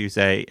you things you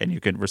say, and you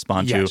can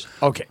respond to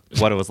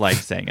what it was like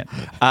saying it.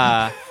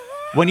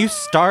 When you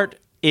start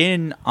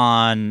in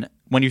on,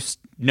 when you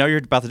know you're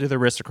about to do the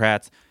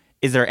Aristocrats,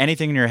 is there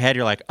anything in your head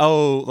you're like,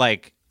 oh,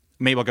 like,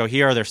 maybe I'll go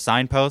here, are there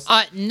signposts?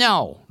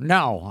 No.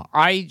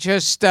 I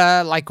just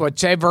like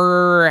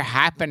whatever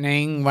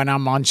happening when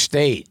I'm on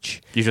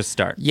stage. You just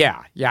start.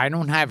 Yeah. I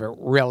don't have it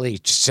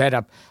really set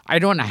up. I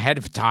don't ahead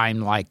of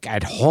time, like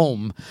at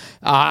home,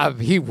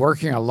 he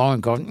working alone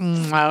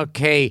going,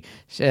 okay,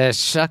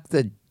 suck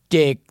the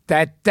dick.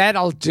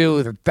 That'll do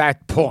at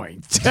that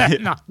point.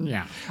 No,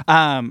 yeah.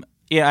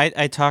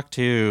 I talk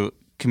to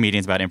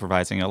comedians about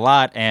improvising a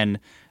lot, and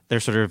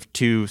there's sort of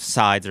two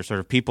sides. There's sort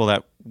of people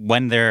that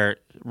when they're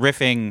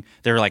riffing,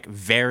 they're like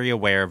very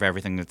aware of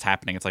everything that's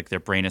happening. It's like their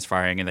brain is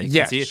firing and they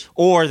can see it.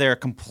 Or they're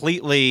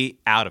completely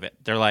out of it.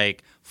 They're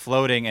like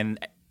floating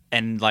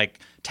and like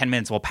 10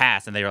 minutes will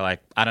pass and they're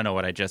like, I don't know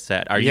what I just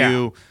said. Are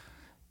you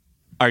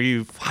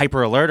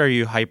hyper alert or are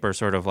you hyper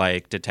sort of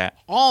like detached?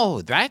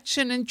 Oh, that's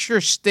an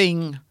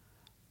interesting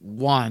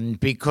one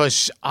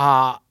because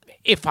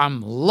if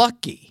I'm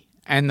lucky,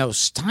 and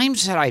those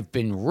times that I've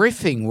been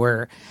riffing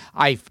where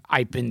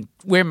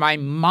where my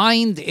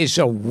mind is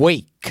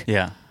awake.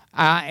 Yeah.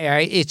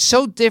 It's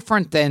so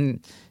different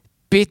than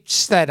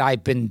bits that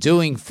I've been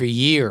doing for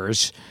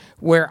years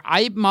where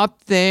I'm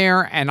up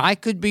there and I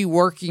could be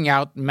working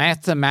out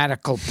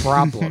mathematical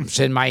problems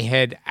in my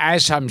head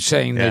as I'm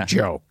saying the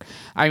joke.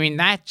 I mean,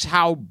 that's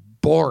how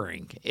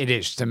boring it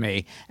is to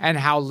me and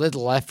how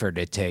little effort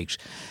it takes.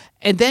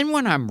 And then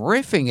when I'm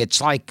riffing, it's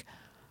like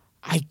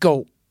I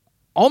go,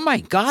 oh my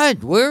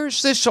God, where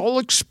is this all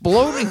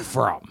exploding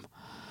from?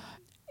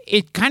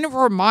 It kind of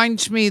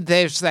reminds me,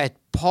 there's that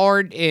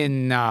part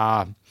in,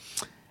 was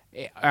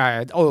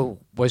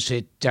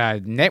it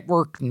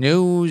Network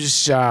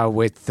News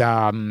with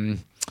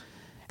Broadcast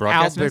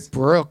Albert News?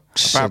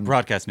 Brooks?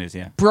 Broadcast News,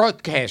 yeah.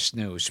 Broadcast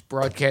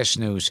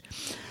News.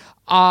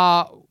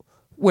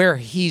 Where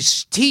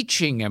he's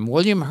teaching him,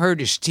 William Hurt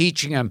is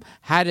teaching him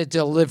how to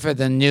deliver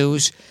the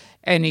news.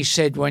 And he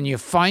said, when you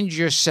find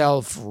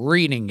yourself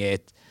reading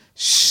it,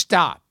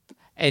 stop,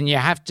 and you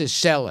have to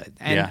sell it.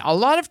 And a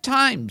lot of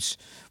times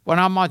when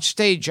I'm on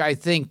stage, I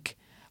think,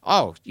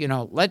 oh,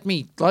 let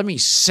me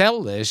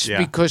sell this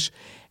because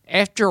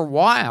after a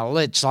while,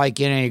 it's like,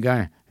 you're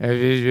going,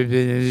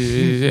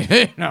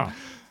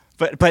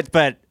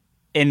 But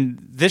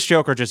in this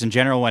joke or just in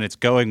general, when it's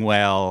going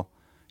well,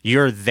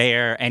 you're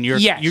there and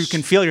you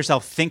can feel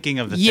yourself thinking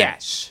of the thing.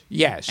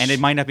 Yes. And it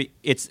might not be,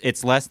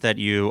 it's less that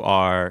you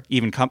are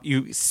even,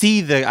 you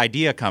see the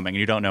idea coming and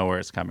you don't know where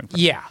it's coming from.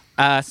 Yeah.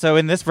 So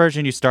in this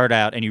version, you start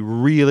out and you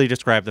really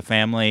describe the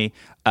family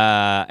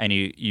and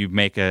you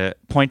make a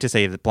point to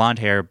say that blonde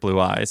hair, blue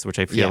eyes, which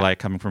I feel like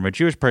coming from a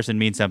Jewish person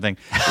means something.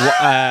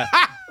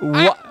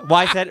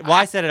 Why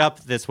set it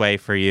up this way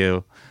for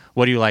you?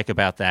 What do you like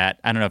about that?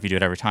 I don't know if you do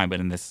it every time, but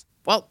in this.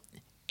 Well,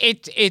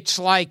 it's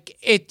like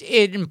it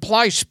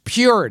implies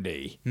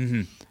purity.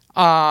 Mm-hmm.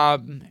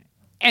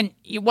 And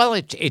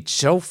it's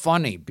so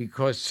funny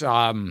because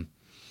the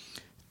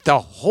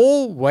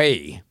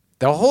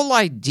whole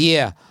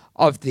idea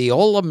of the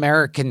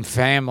all-American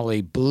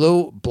family,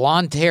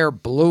 blonde hair,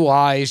 blue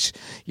eyes,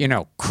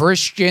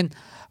 Christian,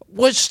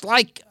 was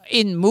like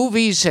in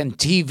movies and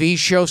TV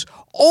shows,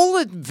 all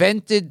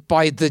invented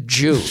by the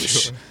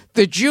Jews. Sure.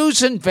 The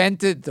Jews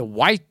invented the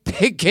white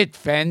picket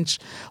fence,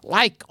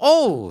 like,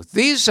 oh,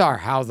 these are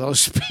how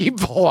those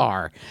people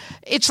are.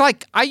 It's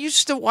like I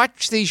used to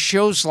watch these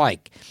shows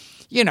like,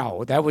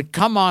 that would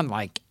come on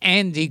like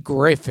Andy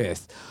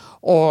Griffith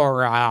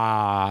or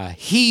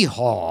Hee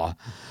Haw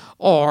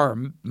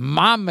or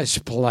Mama's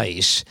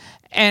Place.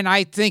 And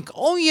I think,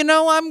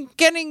 I'm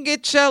getting,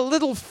 it's a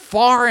little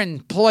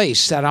foreign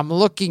place that I'm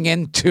looking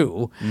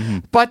into. Mm-hmm.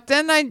 But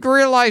then I'd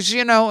realize,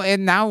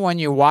 and now when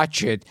you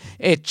watch it,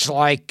 it's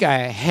like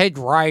head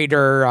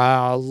writer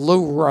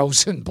Lou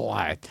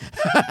Rosenblatt.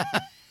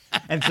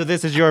 And so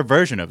this is your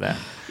version of that.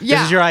 Yeah.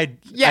 This is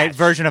your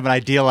version of an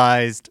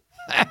idealized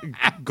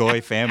Goy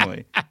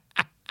family.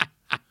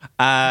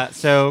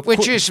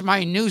 Which is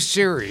my new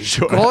series,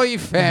 Goy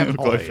Family.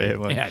 Goy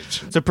Family.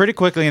 Yes. So pretty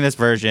quickly in this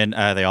version,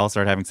 they all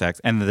start having sex,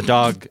 and the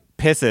dog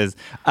pisses.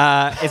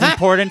 It's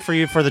important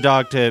for the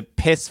dog to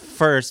piss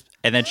first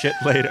and then shit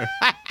later.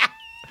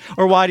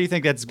 Or why do you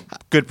think that's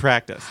good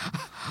practice?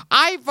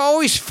 I've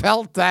always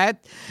felt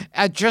that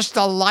just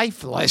a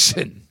life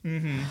lesson.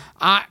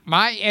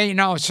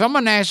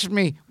 Someone asked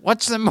me,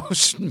 what's the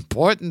most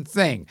important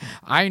thing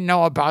I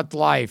know about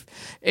life?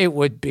 It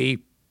would be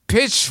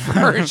piss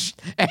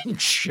first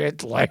and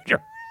shit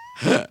later.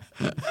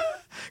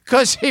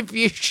 Because if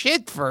you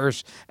shit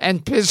first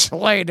and piss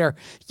later,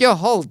 your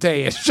whole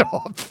day is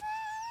off.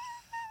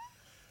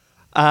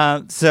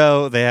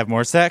 So they have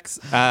more sex,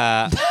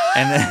 and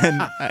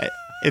then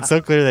it's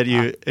so clear that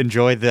you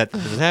enjoyed that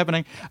this is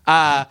happening.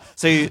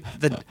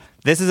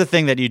 This is a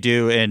thing that you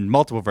do in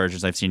multiple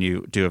versions I've seen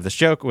you do of this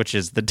joke, which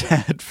is the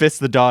dad fists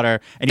the daughter,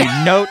 and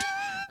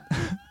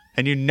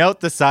you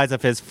note the size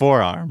of his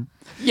forearm.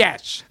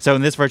 Yes. So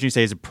in this version, you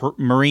say he's a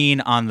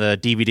Marine. On the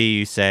DVD,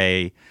 you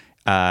say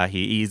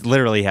he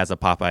literally has a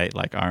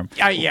Popeye-like arm.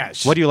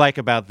 Yes. What do you like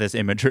about this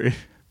imagery?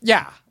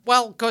 Yeah.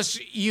 Well, because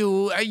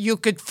you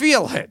could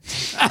feel it.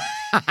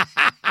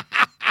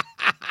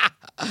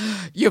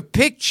 You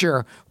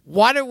picture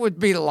what it would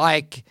be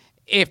like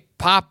if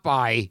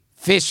Popeye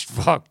fist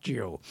fucked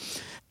you.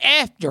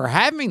 After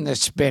having the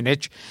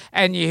spinach,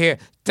 and you hear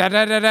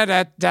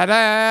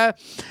da-da-da-da-da-da,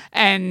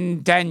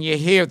 and then you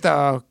hear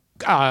the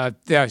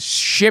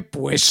ship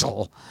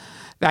whistle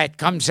that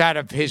comes out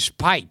of his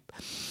pipe,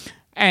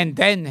 and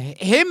then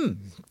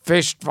him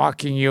fist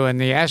fucking you in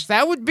the ass,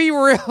 that would be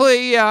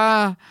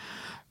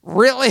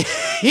really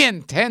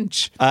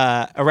intense.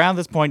 Around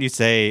this point, you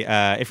say,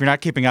 if you're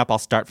not keeping up, I'll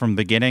start from the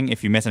beginning.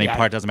 If you miss any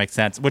part, it doesn't make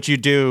sense. Which you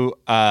do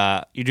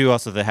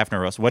also the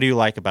Hefner roast. What do you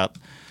like about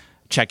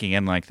checking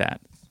in like that?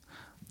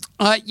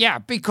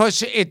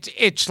 Because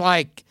it's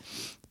like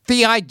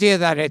the idea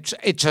that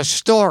it's a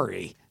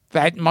story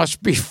that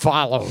must be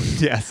followed.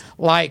 Yes.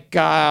 Like,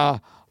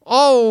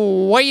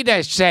 wait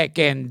a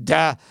second.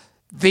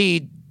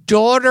 The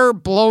daughter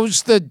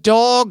blows the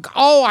dog.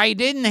 Oh, I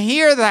didn't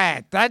hear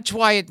that. That's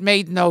why it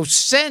made no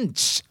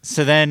sense.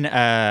 So then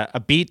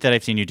a beat that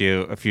I've seen you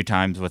do a few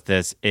times with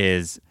this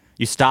is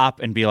you stop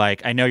and be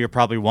like, I know you're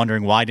probably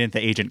wondering, why didn't the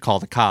agent call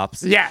the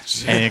cops?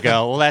 Yes. And you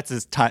go, well, that's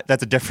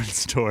a different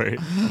story.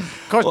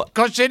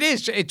 Because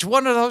it's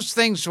one of those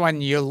things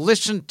when you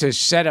listen to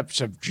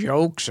setups of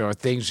jokes or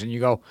things and you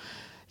go,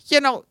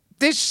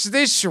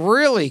 this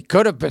really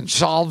could have been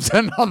solved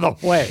another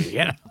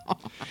way,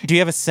 Do you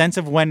have a sense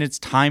of when it's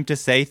time to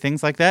say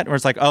things like that? Or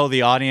it's like, oh,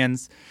 the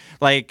audience,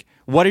 like,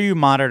 what are you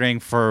monitoring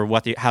for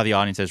how the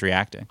audience is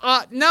reacting?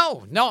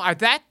 No, I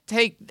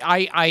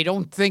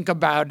don't think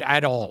about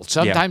at all.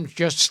 Sometimes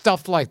just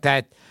stuff like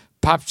that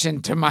pops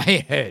into my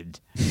head.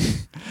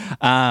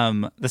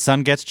 The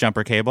son gets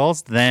jumper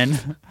cables.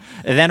 Then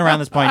around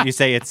this point, you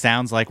say it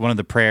sounds like one of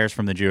the prayers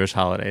from the Jewish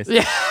holidays.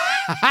 Yeah.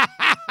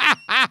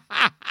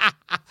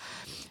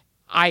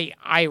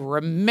 I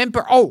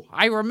remember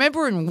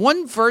in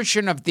one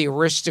version of The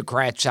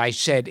Aristocrats, I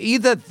said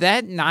either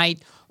that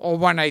night or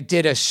when I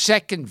did a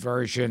second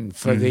version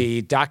for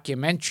the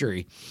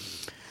documentary,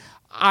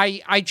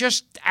 I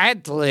just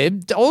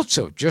ad-libbed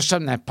also, just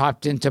something that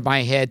popped into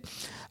my head.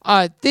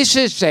 This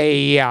is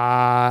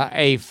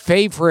a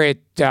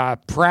favorite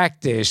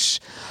practice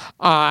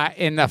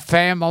in the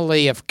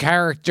family of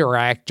character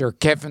actor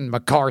Kevin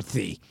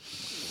McCarthy.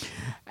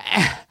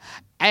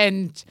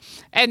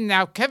 And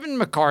now Kevin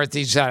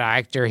McCarthy's that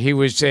actor. He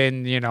was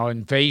in,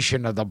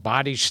 Invasion of the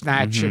Body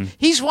Snatcher. Mm-hmm.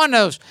 He's one of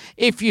those,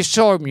 if you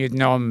saw him, you'd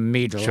know him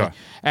immediately. Sure.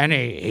 And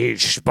he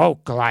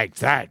spoke like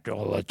that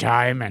all the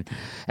time. And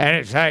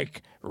it's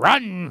like,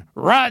 run,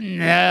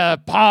 the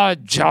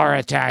pods are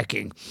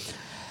attacking.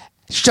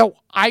 So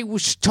I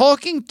was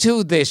talking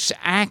to this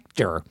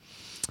actor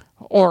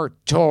or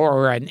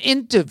an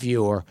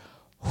interviewer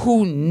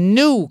who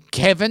knew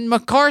Kevin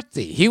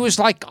McCarthy. He was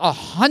like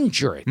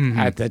 100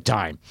 at the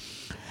time.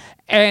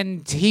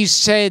 And he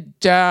said,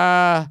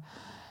 are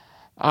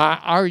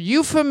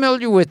you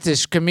familiar with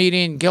this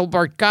comedian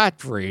Gilbert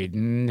Gottfried?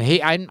 And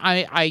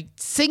I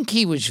think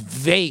he was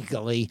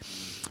vaguely.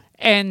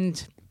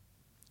 And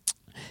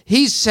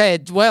he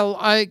said, well,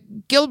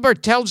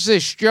 Gilbert tells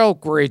this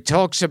joke where he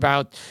talks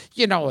about,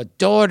 a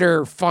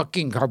daughter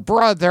fucking her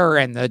brother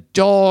and the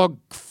dog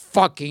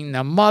fucking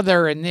the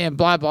mother and then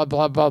blah, blah,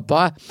 blah, blah,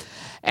 blah.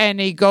 And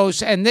he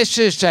goes, and this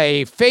is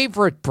a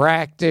favorite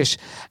practice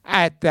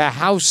at the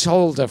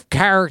household of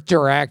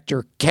character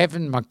actor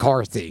Kevin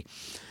McCarthy.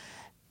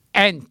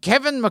 And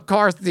Kevin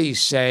McCarthy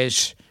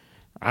says,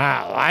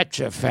 that's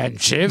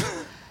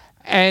offensive.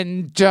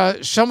 And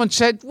someone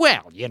said,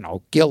 well,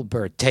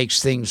 Gilbert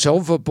takes things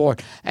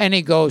overboard. And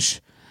he goes,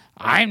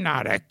 I'm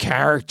not a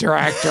character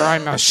actor,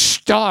 I'm a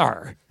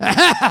star.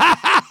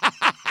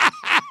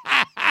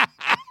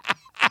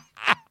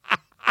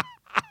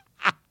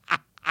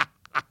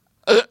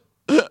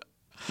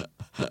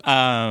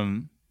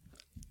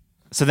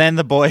 So then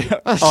the boy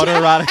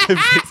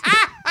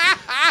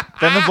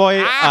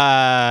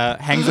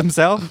hangs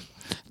himself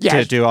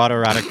to do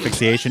autoerotic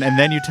asphyxiation, and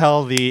then you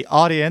tell the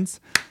audience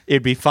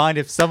it'd be fine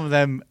if some of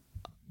them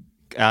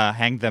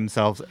hanged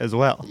themselves as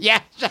well.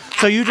 Yeah.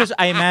 So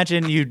I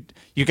imagine you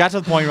got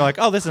to the point where you're like,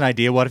 oh, this is an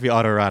idea. What if you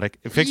autoerotic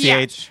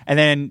asphyxiate? Yes. And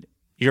then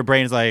your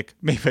brain's like,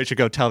 maybe I should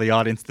go tell the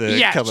audience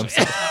to kill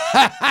themselves.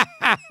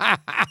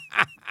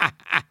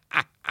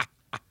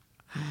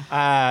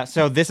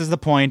 So this is the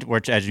point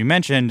where, as you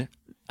mentioned,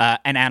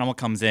 an animal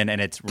comes in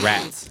and it's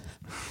rats.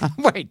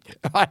 Wait,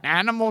 an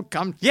animal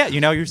comes? Yeah,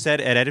 you said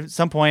at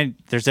some point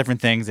there's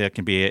different things. It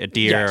can be a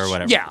deer Yes. or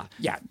whatever.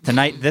 Yeah.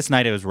 This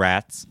night it was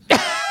rats.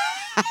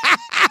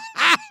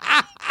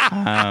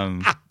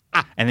 And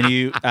then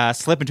you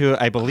slip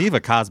into, I believe,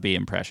 a Cosby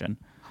impression,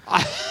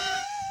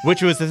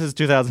 this is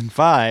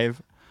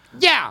 2005.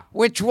 Yeah,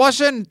 which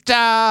wasn't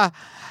that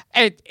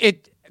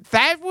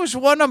was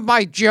one of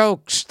my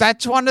jokes.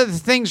 That's one of the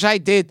things I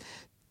did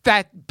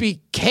that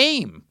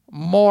became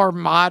more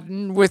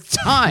modern with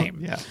time.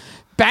 Yeah.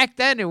 Back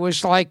then it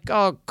was like,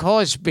 oh,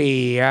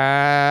 Cosby,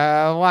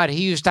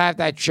 he used to have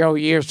that show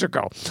years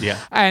ago. Yeah.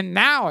 And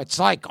now it's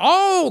like,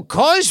 oh,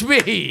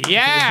 Cosby,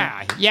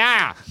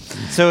 yeah.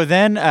 So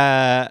then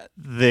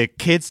the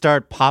kids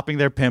start popping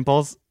their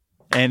pimples,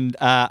 and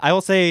I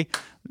will say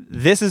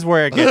this is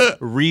where it gets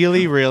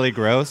really, really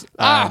gross.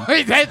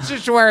 That's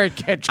just where it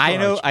gets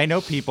gross. I know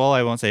people,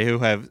 I won't say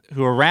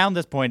who around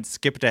this point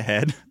skipped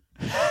ahead.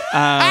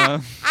 How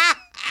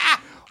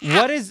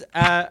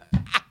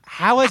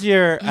has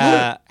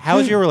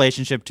your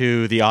relationship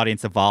to the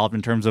audience evolved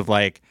in terms of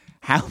like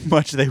how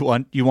much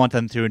you want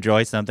them to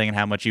enjoy something and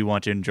how much you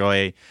want to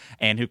enjoy,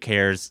 and who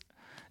cares?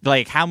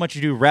 Like how much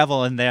you do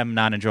revel in them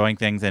not enjoying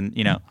things, and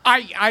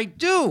I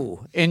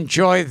do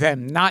enjoy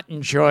them not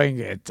enjoying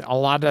it a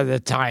lot of the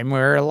time,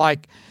 where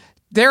like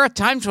there are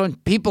times when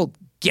people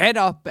get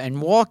up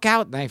and walk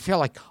out and I feel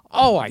like,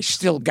 oh, I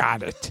still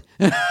got it.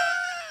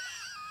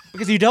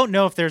 Because you don't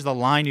know if there's a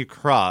line you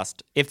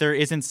crossed, if there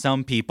isn't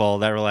some people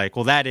that are like,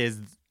 well,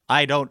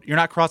 you're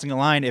not crossing a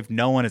line if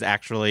no one is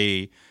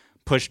actually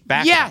pushed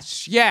back.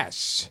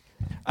 Yes.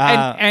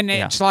 And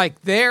it's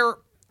like one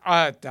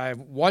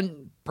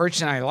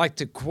person I like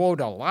to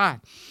quote a lot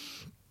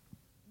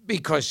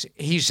because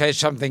he says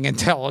something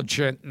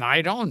intelligent and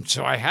I don't,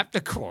 so I have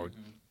to quote.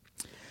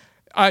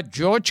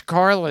 George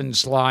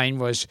Carlin's line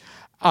was,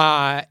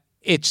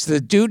 it's the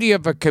duty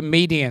of a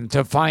comedian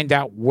to find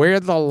out where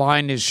the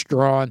line is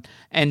drawn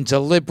and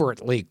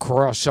deliberately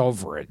cross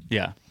over it.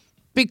 Yeah.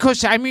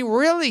 Because, I mean,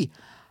 really,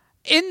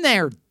 in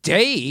their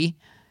day,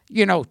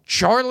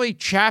 Charlie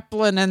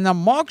Chaplin and the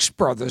Marx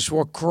Brothers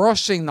were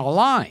crossing the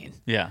line.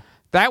 Yeah.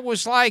 That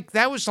was like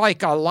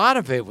a lot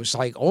of it was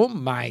like, oh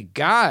my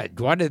God,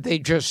 what did they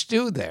just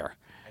do there?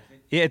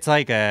 Yeah, it's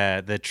like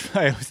I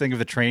always think of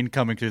the train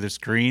coming through the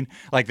screen.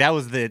 Like that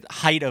was the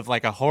height of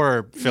like a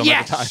horror film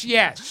at the time.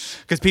 Yes.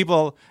 Because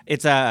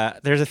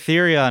there's a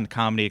theory on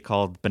comedy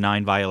called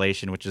benign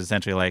violation, which is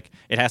essentially like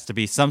it has to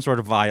be some sort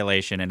of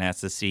violation and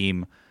has to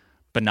seem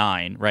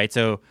benign, right?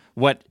 So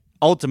what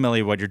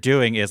you're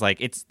doing is like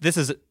this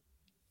is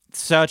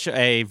such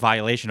a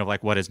violation of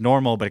like what is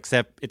normal, but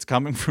except it's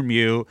coming from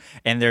you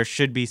and there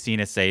should be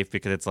seen as safe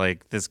because it's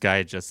like this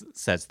guy just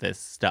says this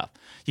stuff.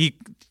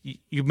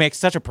 You make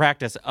such a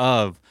practice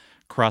of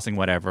crossing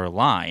whatever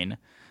line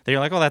that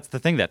you're like, oh, that's the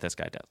thing that this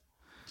guy does.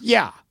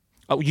 Yeah.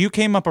 Oh, you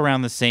came up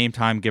around the same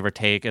time, give or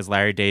take, as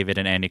Larry David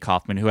and Andy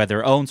Kaufman, who had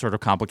their own sort of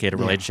complicated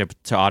relationship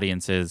to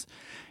audiences.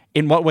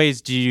 In what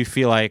ways do you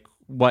feel like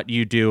what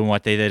you do and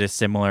what they did is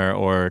similar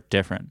or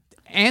different?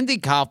 Andy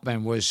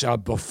Kaufman was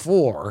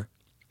before.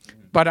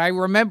 But I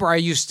remember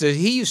he used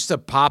to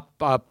pop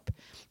up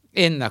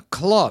in the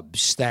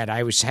clubs that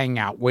I was hanging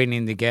out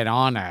waiting to get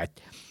on at,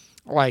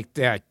 like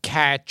the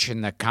Catch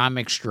and the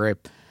comic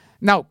strip.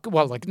 No,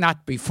 well, like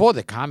not before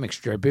the comic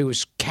strip. It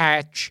was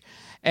Catch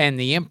and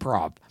the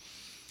Improv.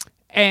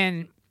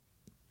 And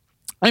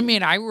I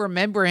mean, I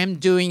remember him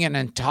doing an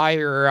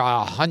entire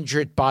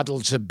 100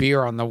 bottles of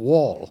beer on the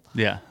wall.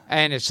 Yeah.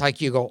 And it's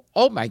like you go,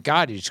 oh my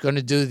God, he's going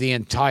to do the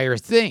entire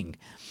thing.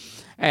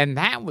 And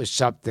that was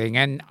something.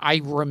 And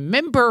I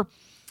remember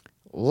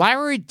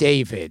Larry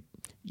David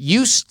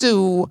used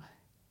to,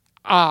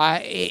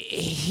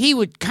 he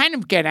would kind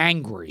of get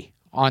angry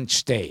on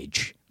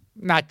stage.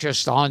 Not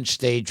just on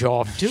stage,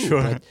 off too.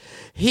 Sure. But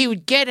he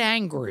would get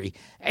angry.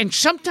 And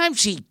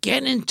sometimes he'd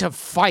get into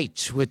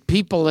fights with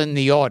people in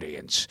the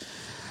audience.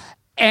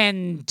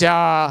 And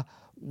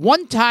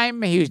one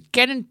time he would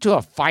get into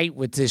a fight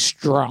with this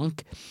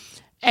drunk.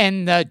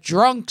 And the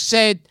drunk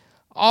said,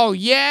 oh,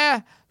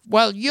 yeah?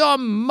 Well, your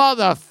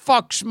mother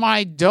fucks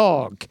my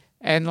dog.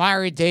 And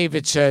Larry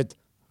David said,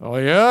 oh,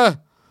 yeah?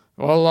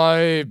 Well,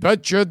 I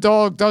bet your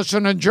dog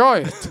doesn't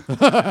enjoy it.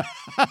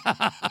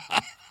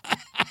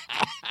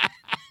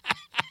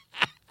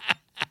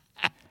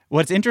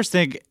 What's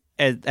interesting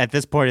at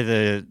this point of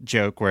the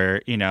joke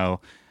where,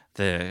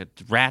 the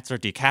rats are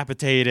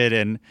decapitated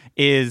and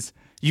is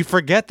you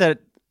forget that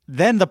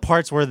then the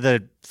parts where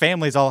the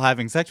family's all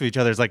having sex with each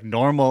other is like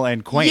normal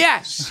and quaint.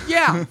 Yes,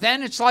 yeah.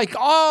 Then it's like,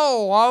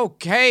 oh,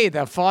 okay,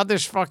 the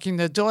father's fucking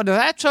the daughter.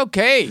 That's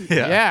okay.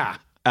 Yeah.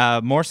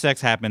 More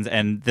sex happens,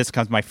 and this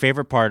comes my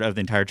favorite part of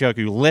the entire joke.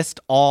 You list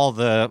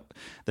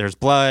there's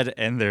blood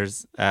and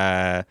there's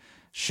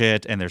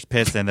shit and there's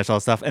piss and there's all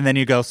this stuff, and then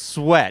you go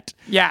sweat.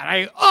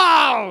 Yeah,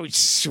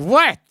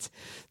 sweat.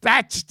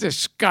 That's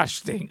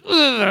disgusting.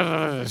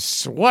 Ugh,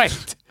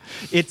 sweat.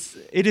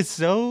 It is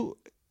so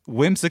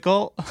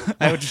whimsical.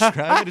 I would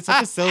describe it. It's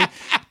such a silly.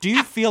 Do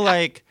you feel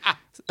like,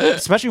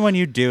 especially when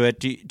you do it,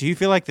 do you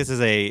feel like this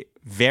is a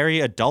very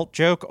adult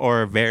joke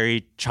or a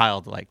very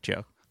childlike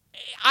joke?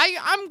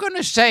 I'm going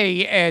to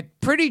say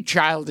pretty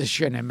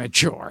childish and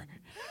immature,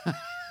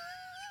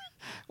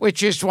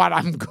 which is what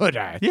I'm good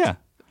at. Yeah.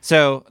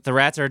 So the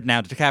rats are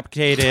now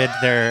decapitated.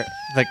 They're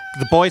like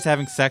the boy's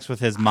having sex with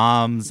his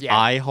mom's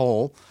eye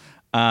hole.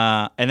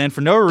 And then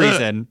for no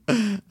reason,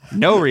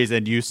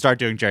 you start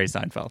doing Jerry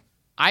Seinfeld.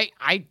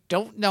 I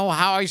don't know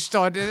how I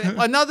started it.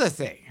 Another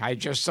thing, I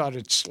just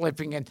started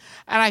slipping in,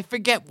 and I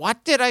forget,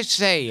 what did I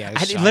say?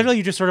 Literally,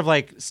 you just sort of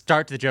like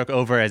start the joke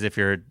over as if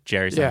you're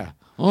Jerry Seinfeld. Yeah.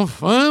 A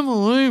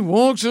family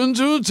walks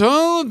into a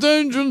talent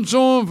agent's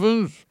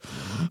office,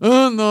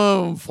 and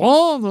the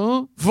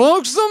father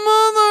fucks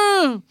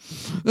the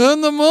mother,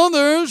 and the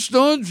mother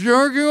starts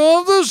jerking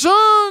off the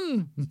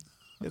son.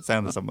 It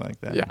sounds something like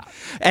that. Yeah.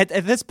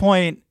 At this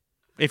point,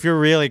 if you're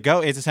really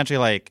it's essentially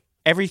like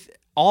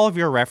all of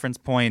your reference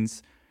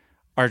points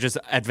are just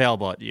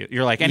available at you.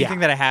 You're like, anything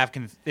that I have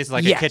is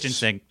like a kitchen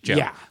sink joke.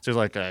 Yeah. So it's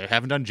like, I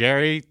haven't done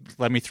Jerry.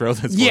 Let me throw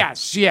this one.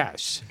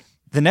 Yes.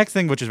 The next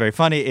thing, which is very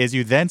funny, is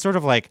you then sort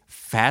of like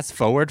fast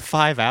forward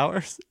 5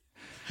 hours.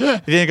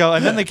 Then you go,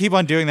 and then they keep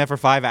on doing that for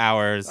 5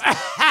 hours.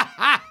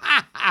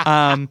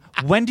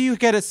 When do you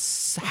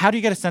how do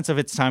you get a sense of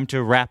it's time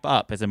to wrap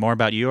up? Is it more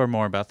about you or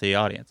more about the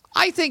audience?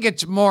 I think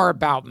it's more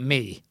about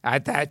me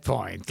at that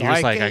point. You're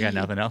just like, I got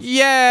nothing else.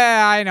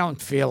 Yeah, I don't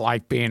feel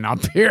like being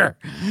up here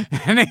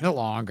any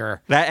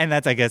longer.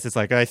 That's I guess it's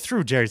like I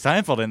threw Jerry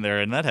Seinfeld in there,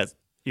 and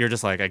you're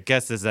just like, I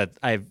guess is that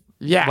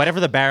whatever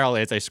the barrel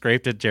is, I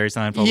scraped it. Jerry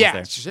Seinfeld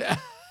was there.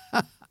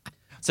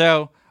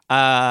 So,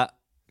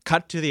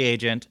 cut to the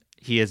agent.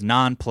 He is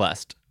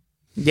nonplussed.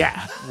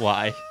 Yeah.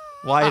 Why?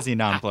 Why is he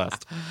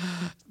nonplussed?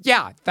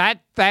 Yeah,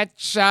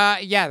 that's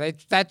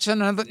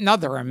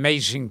another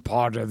amazing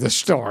part of the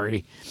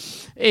story,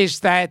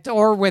 is that,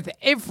 or with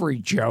every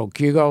joke,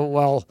 you go,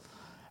 well,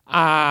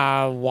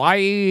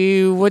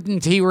 why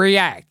wouldn't he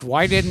react?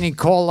 Why didn't he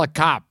call the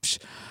cops?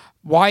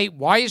 Why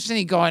isn't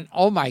he going,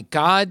 oh, my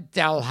God,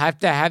 I'll have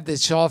to have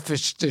this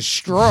office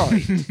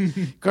destroyed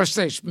because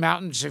there's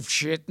mountains of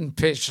shit and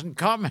piss and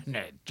cum in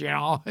it, you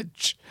know?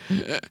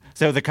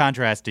 So the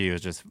contrast to you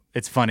is just,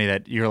 it's funny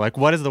that you're like,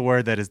 what is the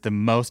word that is the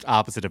most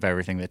opposite of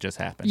everything that just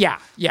happened? Yeah.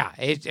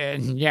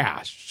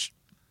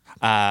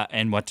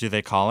 And what do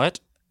they call it?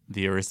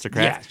 The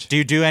aristocrats? Yes. Do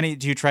you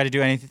try to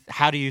do anything?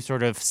 How do you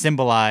sort of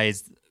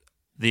symbolize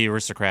the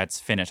aristocrats'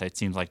 finish? It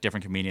seems like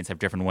different comedians have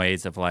different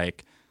ways of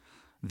like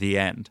the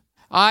end.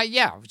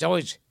 It's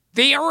always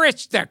the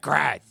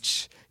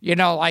aristocrats. You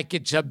know, like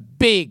it's a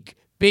big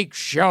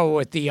show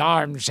with the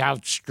arms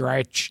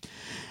outstretched.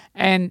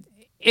 And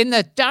in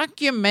the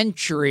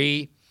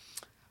documentary,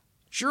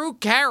 Drew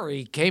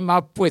Carey came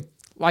up with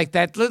like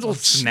that little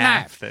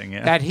snap thing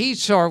that he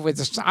saw with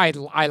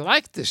the. I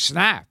like the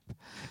snap.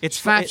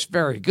 Snap's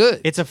very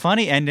good. It's a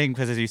funny ending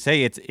because, as you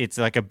say, it's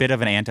like a bit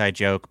of an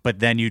anti-joke,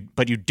 but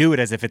you do it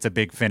as if it's a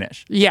big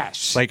finish.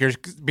 Yes, like you're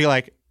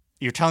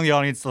telling the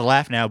audience to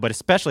laugh now, but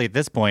especially at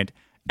this point,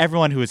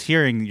 everyone who is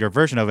hearing your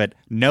version of it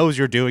knows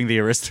you're doing the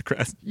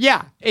aristocrats.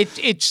 Yeah,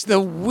 it's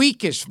the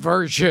weakest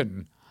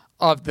version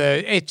of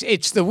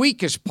it's the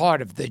weakest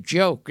part of the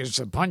joke is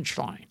the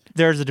punchline.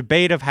 There's a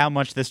debate of how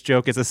much this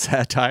joke is a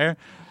satire.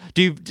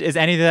 Is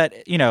any of that,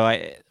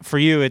 for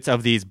you, it's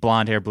of these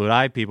blonde hair, blue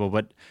eyed people,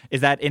 but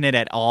is that in it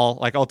at all?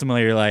 Like,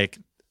 ultimately, you're like,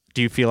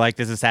 do you feel like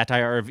this is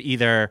satire of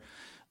either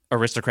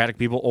aristocratic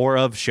people or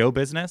of show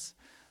business?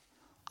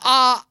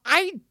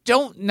 I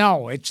don't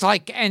know. It's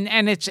like,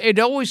 and it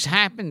always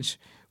happens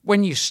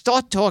when you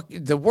start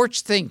talking. The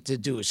worst thing to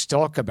do is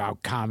talk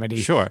about comedy.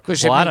 Sure.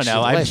 Well, I don't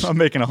know. I'm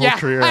making a whole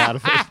career out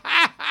of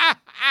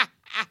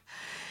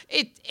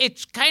it.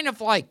 It's kind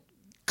of like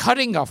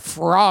cutting a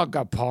frog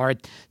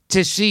apart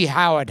to see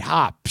how it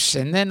hops,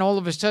 and then all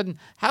of a sudden,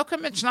 how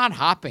come it's not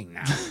hopping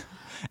now?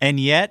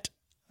 And yet,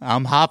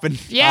 I'm hopping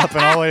all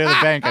the way to the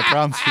bank. I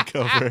promise you,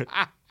 cover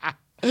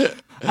it.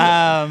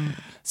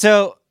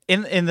 So.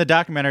 In the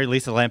documentary,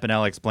 Lisa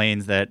Lampanelli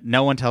explains that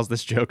no one tells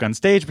this joke on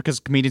stage because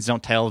comedians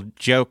don't tell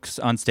jokes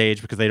on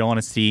stage because they don't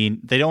want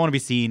to be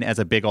seen as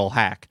a big old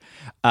hack.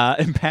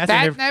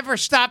 That never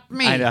stopped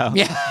me. I know.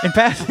 Yeah. In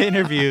past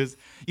interviews,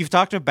 you've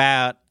talked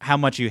about how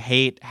much you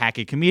hate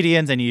hacky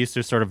comedians, and you used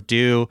to sort of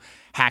do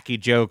hacky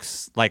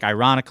jokes like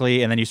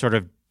ironically, and then you sort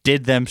of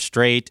did them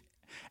straight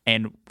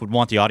and would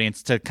want the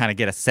audience to kind of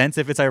get a sense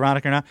if it's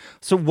ironic or not.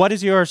 So what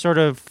is your sort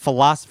of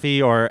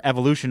philosophy or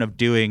evolution of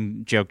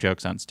doing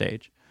jokes on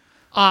stage?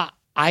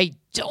 I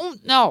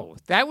don't know.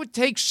 That would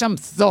take some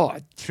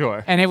thought.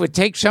 Sure. And it would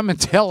take some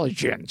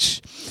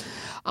intelligence.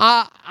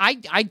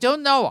 I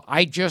don't know.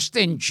 I just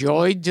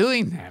enjoy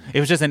doing them. It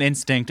was just an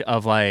instinct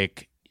of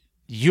like,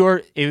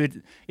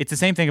 it's the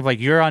same thing of like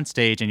you're on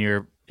stage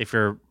and if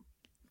you're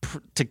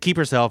to keep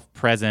yourself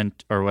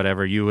present or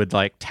whatever, you would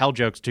like tell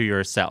jokes to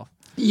yourself.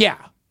 Yeah.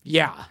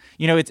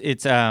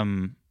 It's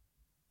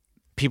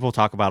people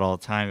talk about all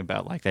the time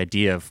about like the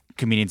idea of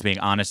comedians being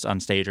honest on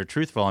stage or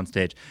truthful on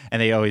stage,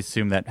 and they always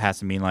assume that has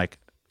to mean like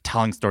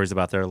telling stories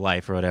about their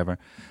life or whatever.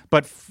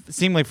 But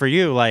seemingly for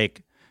you,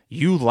 like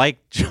you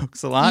like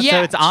jokes a lot,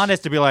 so it's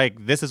honest to be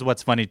like, this is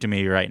what's funny to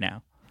me right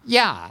now.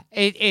 Yeah,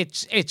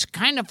 it's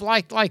kind of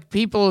like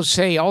people who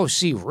say, oh,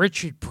 see,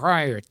 Richard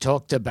Pryor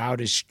talked about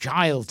his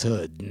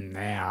childhood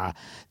and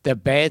the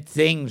bad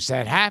things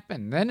that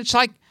happened. Then it's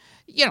like,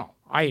 you know,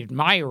 I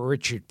admire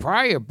Richard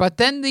Pryor, but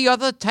then the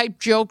other type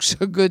jokes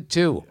are good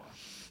too.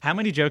 How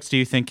many jokes do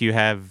you think you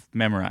have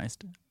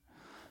memorized?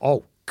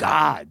 Oh,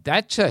 God,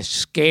 that's a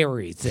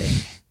scary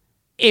thing.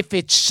 If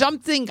it's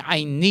something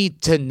I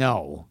need to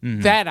know,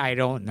 that I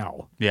don't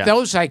know. Yeah.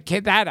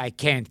 That I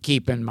can't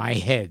keep in my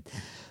head.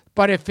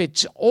 But if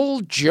it's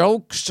old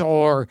jokes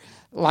or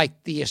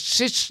like the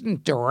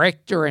assistant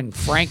director in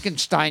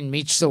Frankenstein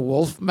Meets the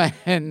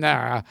Wolfman,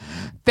 that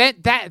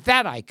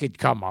I could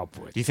come up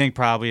with. Do you think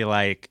probably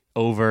like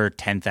over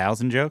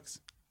 10,000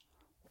 jokes?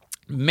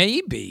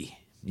 Maybe.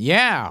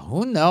 Yeah,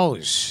 who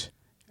knows?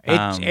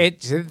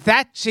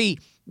 See,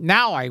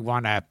 now I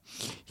want to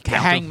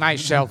hang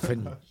myself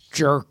and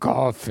jerk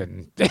off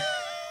and...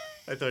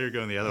 I thought you were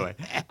going the other way.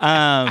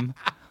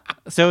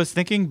 So I was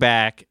thinking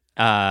back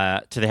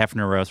to the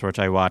Hefner Roast, which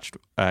I watched,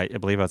 I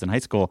believe I was in high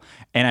school,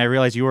 and I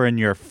realized you were in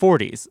your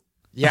 40s.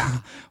 Yeah.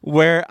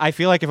 Where I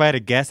feel like if I had a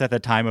guess at the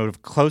time, I would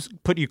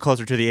have put you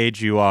closer to the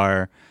age you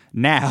are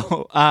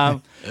now.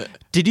 What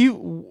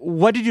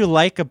did you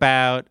like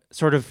about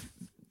sort of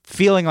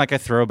feeling like a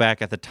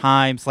throwback at the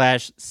time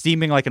 /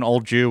 seeming like an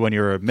old Jew when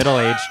you were a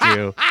middle-aged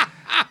Jew?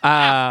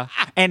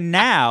 And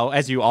now,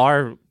 as you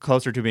are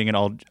closer to being an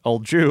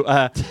old Jew,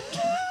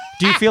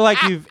 do you feel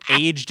like you've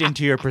aged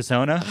into your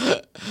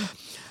persona?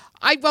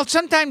 Well,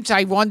 sometimes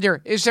I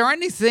wonder, is there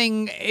any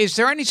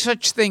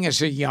such thing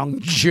as a young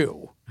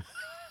Jew?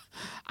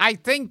 I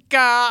think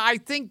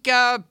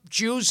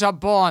Jews are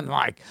born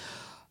like,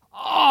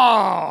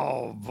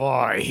 oh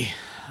boy,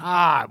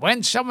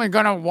 when's someone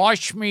gonna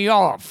wash me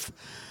off?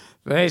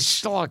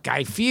 Look,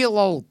 I feel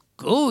all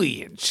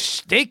gooey and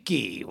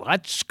sticky.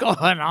 What's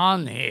going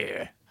on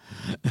here?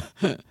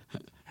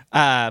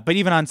 But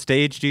even on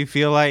stage, do you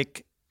feel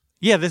like,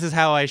 yeah,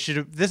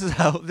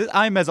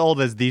 I'm as old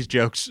as these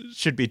jokes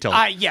should be told?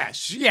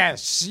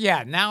 Yes.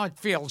 Yeah, now it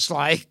feels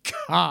like,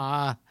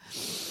 yeah,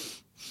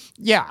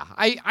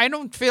 I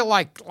don't feel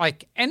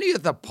like any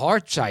of the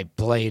parts I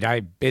played,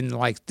 I've been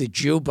like the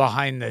Jew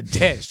behind the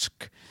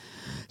desk.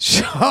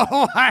 So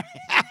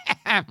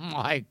I'm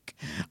like,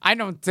 I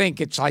don't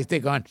think it's like they're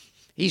going,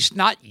 he's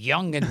not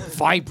young and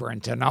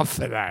vibrant enough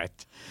for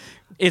that.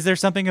 Is there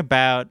something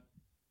about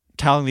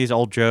telling these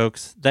old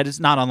jokes that is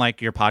not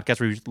unlike your podcast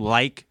where you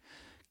like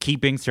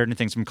keeping certain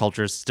things from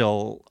culture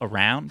still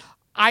around?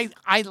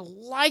 I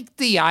like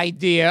the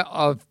idea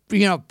of,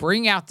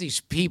 bring out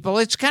these people.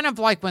 It's kind of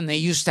like when they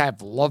used to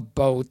have Love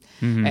Boat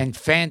and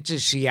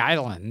Fantasy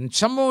Island. And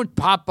someone would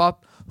pop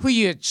up who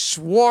you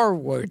swore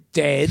were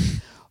dead,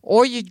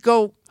 or you'd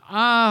go,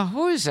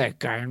 who is that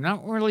guy? I'm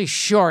not really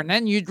sure. And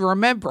then you'd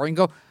remember and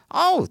go,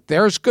 oh,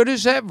 they're as good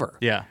as ever.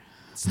 Yeah.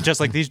 It's just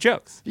like these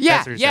jokes.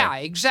 Yeah,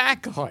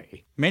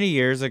 exactly. Many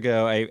years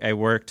ago, I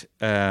worked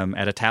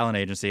at a talent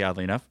agency,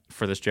 oddly enough,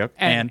 for this joke.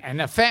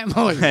 And a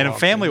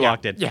family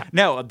walked in. Yeah.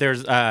 No,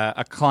 there's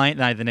a client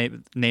by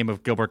the name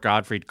of Gilbert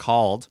Gottfried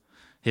called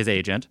his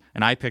agent,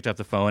 and I picked up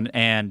the phone,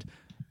 and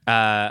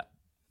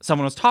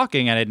someone was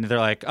talking, and they're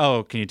like,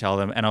 oh, can you tell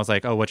them? And I was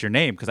like, oh, what's your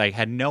name? Because I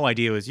had no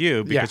idea it was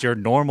you, because your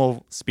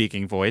normal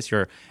speaking voice,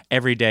 your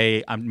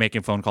everyday I'm making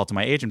a phone call to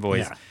my agent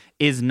voice,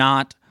 is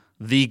not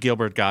the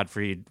Gilbert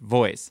Gottfried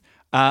voice.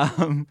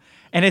 And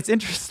it's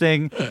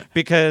interesting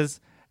because,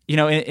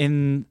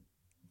 in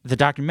the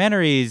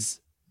documentaries,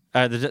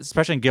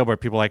 especially in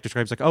Gilbert, people like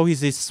describe like, oh,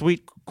 he's this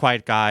sweet,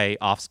 quiet guy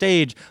off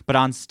stage, but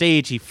on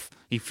stage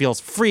he feels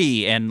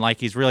free and like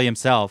he's really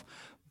himself.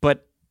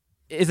 But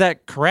is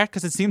that correct?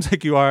 Because it seems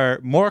like you are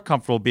more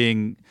comfortable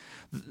being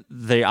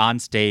the on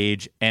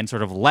stage and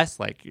sort of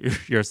less like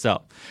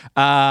yourself.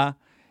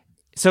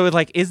 So,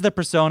 is the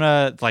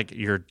persona like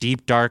your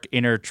deep, dark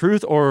inner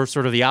truth, or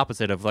sort of the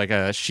opposite of like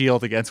a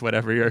shield against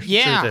whatever your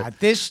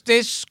truth is?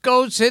 This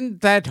goes in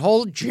that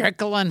whole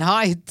Jekyll and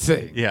Hyde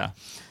thing. Yeah.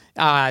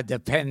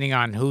 Depending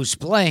on who's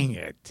playing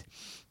it.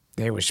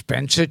 There was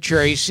Spencer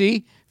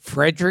Tracy,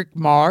 Frederick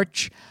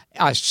March,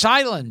 a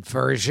silent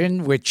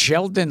version with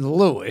Sheldon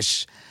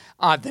Lewis,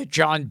 the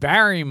John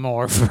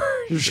Barrymore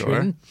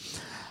version,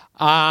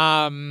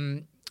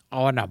 and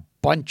a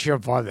bunch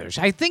of others.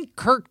 I think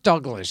Kirk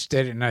Douglas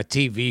did it in a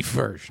TV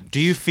version. Do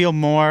you feel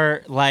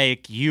more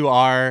like you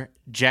are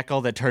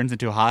Jekyll that turns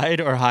into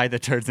Hyde, or Hyde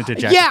that turns into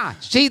Jekyll? Yeah,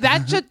 see,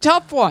 that's a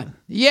tough one.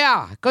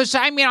 Yeah, because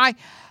I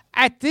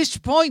at this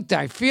point,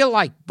 I feel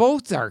like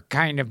both are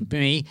kind of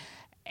me.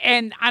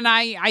 And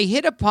I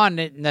hit upon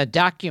it in the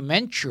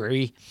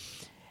documentary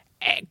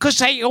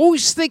because I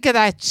always think of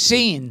that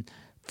scene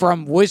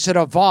from Wizard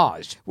of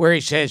Oz where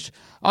he says,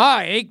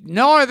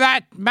 ignore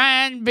that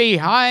man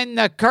behind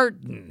the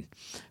curtain,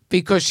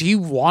 because he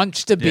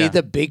wants to be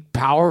the big,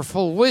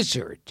 powerful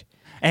wizard.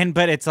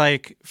 But it's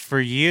like for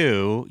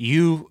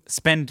you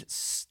spend,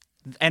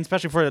 and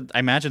especially for, I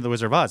imagine, the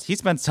Wizard of Oz, he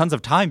spends tons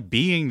of time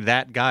being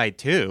that guy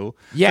too.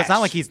 Yes. So it's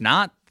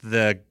not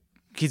like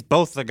he's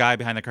both the guy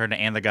behind the curtain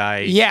and the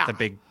guy with the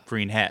big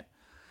green hat.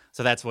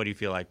 So that's what you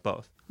feel like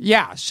both.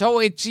 Yeah.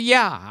 So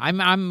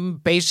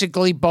I'm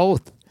basically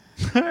both.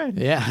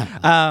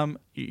 Yeah.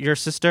 Your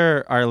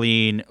sister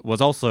Arlene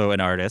was also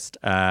an artist.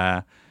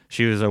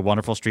 She was a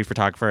wonderful street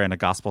photographer and a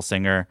gospel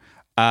singer.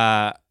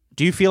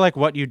 Do you feel like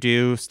what you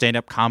do,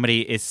 stand-up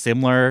comedy, is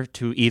similar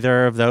to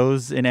either of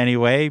those in any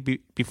way?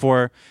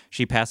 Before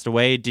she passed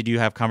away, did you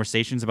have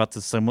conversations about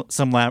the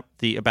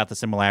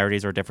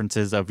similarities or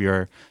differences of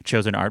your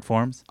chosen art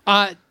forms?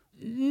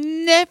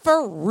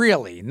 Never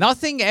really.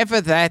 Nothing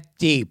ever that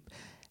deep.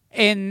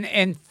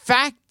 In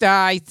fact,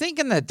 I think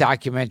in the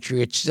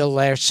documentary, it's still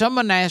there,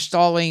 someone asked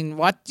Arlene,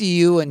 what do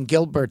you and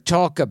Gilbert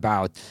talk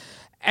about?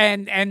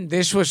 And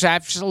this was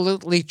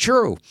absolutely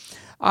true.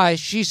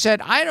 She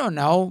said, I don't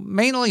know,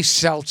 mainly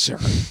seltzer.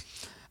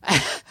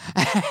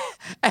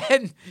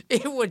 And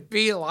it would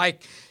be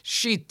like,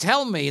 she'd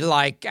tell me,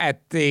 like,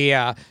 at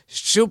the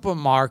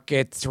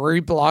supermarket 3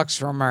 blocks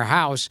from her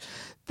house,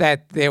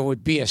 that there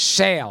would be a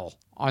sale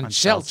on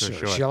seltzer.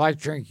 Sure. She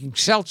liked drinking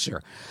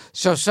seltzer.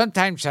 So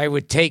sometimes I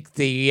would take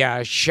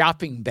the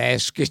shopping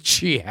basket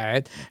she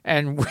had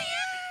and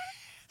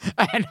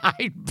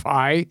I'd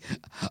buy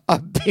a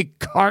big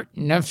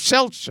carton of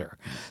seltzer.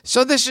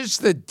 So this is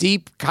the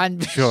deep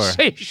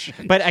conversation.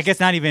 Sure. But I guess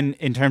not even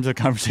in terms of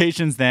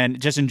conversations then,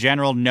 just in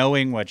general,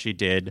 knowing what she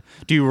did,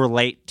 do you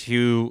relate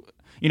to,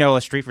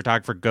 a street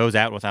photographer goes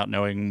out without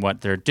knowing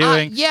what they're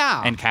doing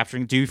and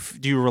capturing? Do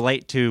you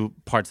relate to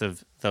parts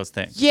of those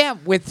things? Yeah,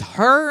 with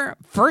her,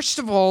 first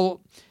of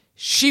all,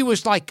 she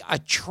was like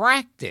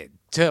attracted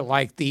to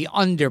like the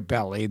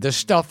underbelly, the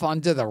stuff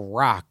under the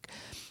rock.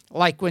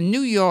 Like when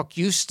New York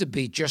used to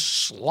be just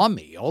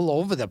slummy all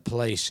over the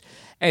place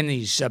and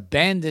these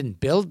abandoned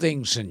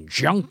buildings and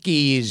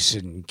junkies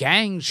and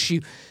gangs,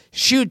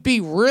 she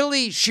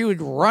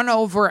would run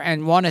over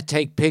and want to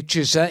take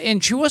pictures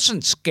and she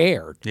wasn't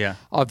scared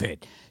of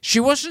it. She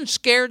wasn't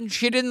scared and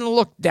she didn't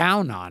look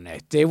down on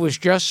it. It was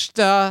just,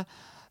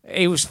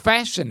 it was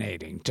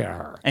fascinating to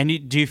her.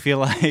 And do you feel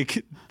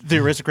like The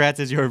Aristocrats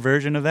is your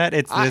version of that?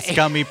 It's the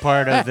scummy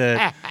part of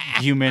the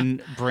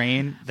human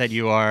brain that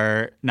you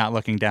are not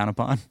looking down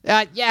upon?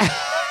 Yeah.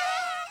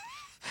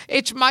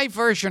 It's my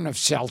version of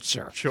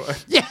seltzer. Sure.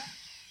 Yeah.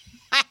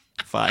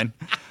 Fine.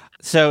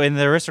 So in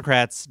the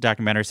Aristocrats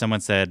documentary,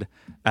 someone said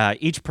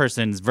each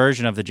person's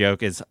version of the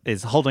joke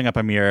is holding up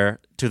a mirror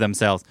to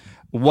themselves.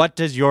 What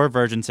does your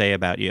version say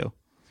about you?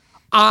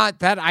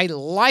 That I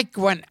like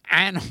when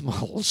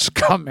animals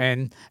come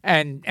in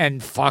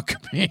and fuck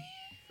me.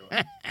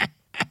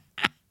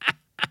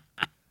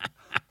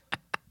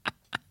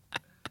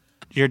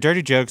 Your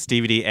Dirty Jokes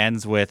DVD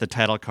ends with a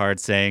title card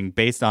saying,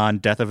 based on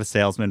Death of a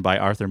Salesman by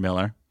Arthur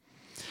Miller.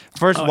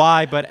 First,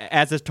 why? But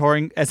as a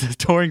touring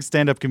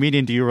stand-up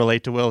comedian, do you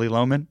relate to Willy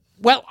Loman?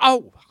 Well,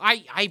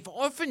 I've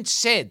often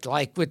said,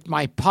 like with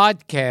my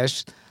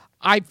podcast,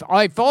 I've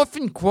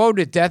often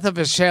quoted Death of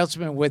a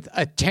Salesman with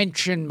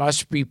attention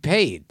must be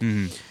paid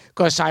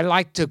because I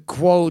like to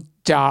quote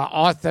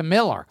Arthur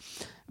Miller.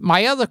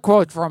 My other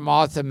quote from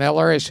Arthur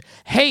Miller is,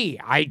 hey,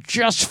 I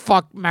just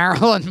fucked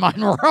Marilyn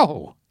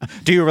Monroe.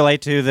 Do you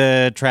relate to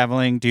the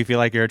traveling? Do you feel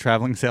like you're a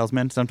traveling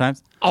salesman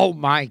sometimes? Oh,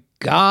 my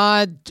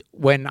God.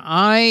 When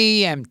I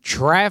am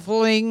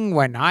traveling,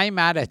 when I'm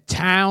out of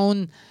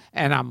town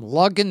and I'm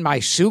lugging my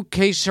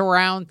suitcase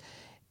around,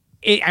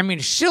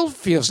 it still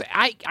feels,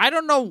 I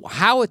don't know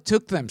how it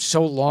took them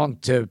so long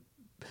to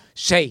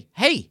say,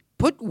 hey,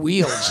 put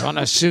wheels on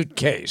a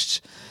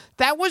suitcase.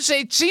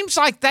 It seems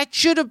like that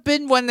should have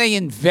been when they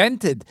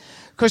invented,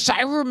 because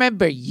I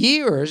remember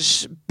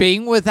years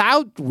being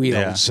without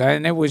wheels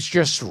and it was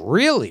just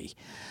really,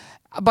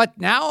 but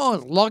now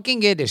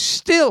lugging it is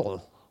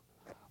still,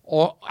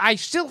 or I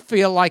still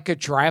feel like a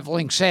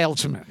traveling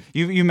salesman.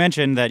 You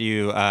mentioned that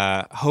you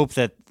hope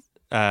that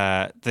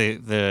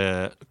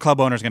the club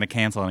owner is going to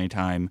cancel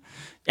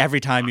every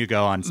time you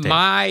go on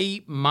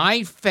stage.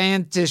 My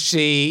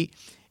fantasy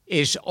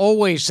is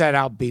always that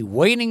I'll be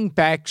waiting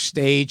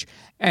backstage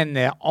and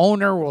the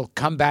owner will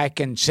come back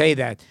and say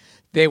that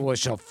there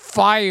was a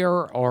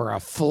fire or a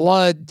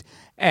flood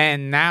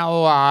and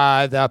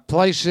now the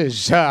place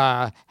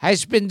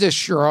has been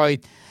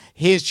destroyed.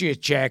 Here's your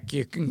check.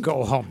 You can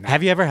go home now.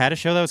 Have you ever had a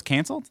show that was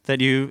canceled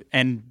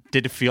and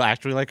did it feel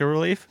actually like a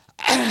relief?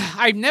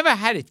 I've never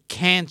had it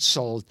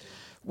canceled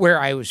where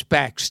I was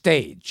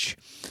backstage,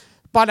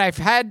 but I've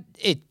had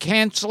it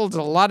canceled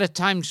a lot of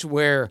times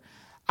where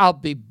I'll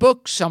be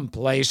booked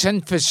someplace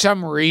and for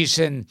some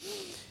reason,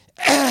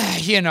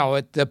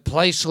 the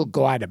place will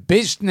go out of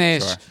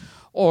business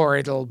or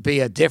it'll be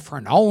a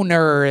different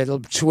owner.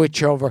 It'll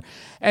switch over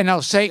and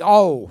they'll say,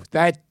 oh,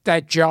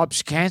 that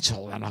job's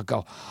canceled. And I'll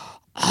go,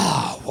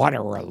 oh, what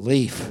a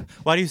relief.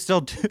 Why do you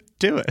still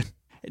do it?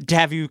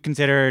 Have you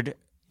considered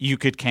you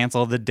could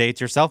cancel the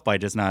dates yourself by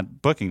just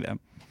not booking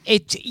them?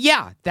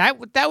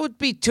 That would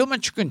be too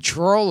much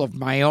control of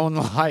my own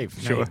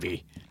life,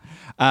 maybe.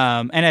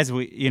 And as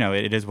we,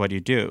 it is what you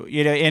do.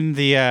 In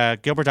the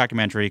Gilbert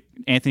documentary,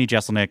 Anthony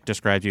Jeselnik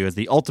describes you as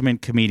the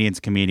ultimate comedian's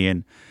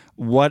comedian.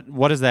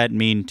 What does that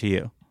mean to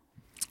you?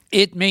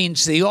 It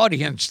means the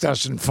audience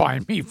doesn't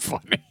find me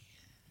funny.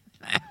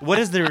 What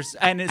is there?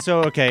 And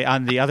so, okay,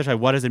 on the other side,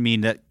 what does it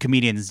mean that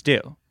comedians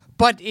do?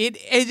 But it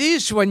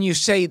is when you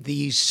say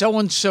the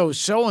so-and-so,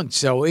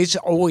 it's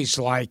always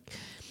like,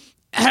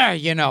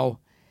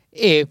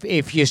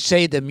 if you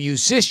say the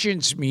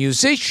musician's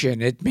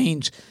musician, it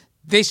means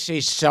this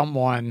is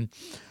someone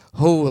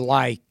who,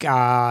 like,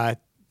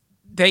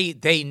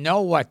 they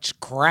know what's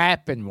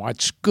crap and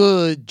what's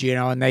good,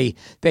 and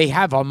they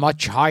have a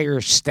much higher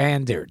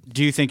standard.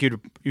 Do you think you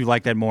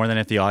like that more than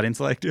if the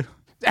audience liked you?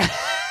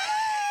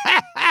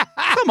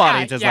 Some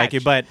audiences like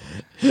you, but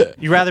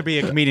you'd rather be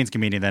a comedian's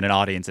comedian than an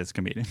audience's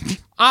comedian.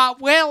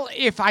 Well,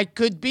 if I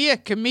could be a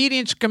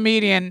comedian's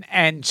comedian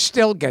and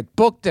still get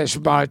booked as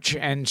much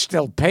and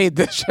still paid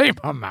the same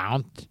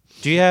amount.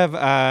 Do you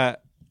have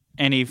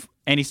any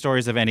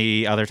stories of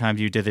any other times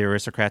you did the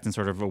Aristocrats in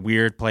sort of a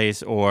weird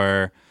place,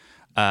 or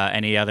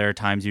any other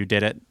times you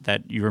did it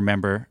that you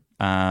remember,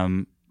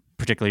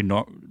 particularly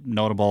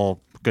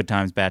notable, good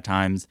times, bad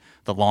times,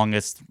 the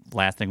longest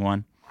lasting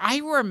one? I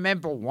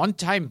remember one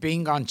time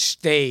being on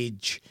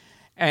stage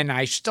and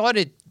I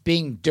started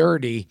being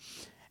dirty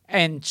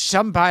and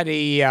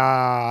somebody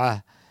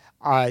yelled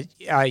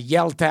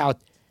out,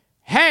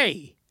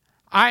 "Hey,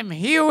 I'm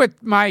here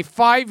with my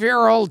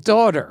 5-year-old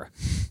daughter."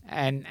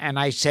 And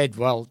I said,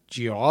 "Well,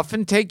 do you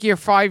often take your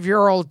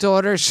 5-year-old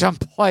daughter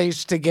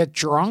someplace to get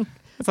drunk?"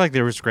 It's like the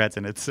Aristocrats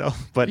in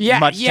itself, but Yeah,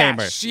 much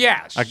tamer.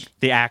 Yes.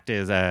 The act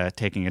is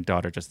taking a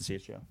daughter just to see a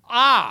show.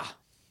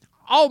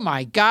 Oh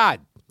my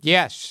God,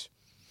 yes.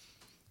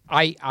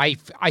 I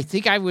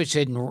think I was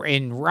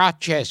in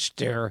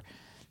Rochester,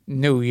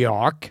 New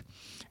York,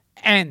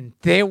 and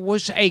there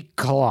was a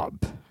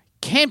club.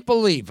 Can't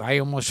believe I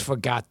almost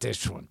forgot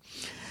this one.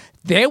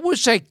 There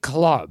was a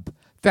club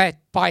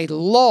that by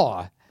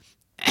law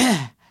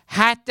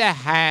had to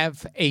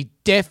have a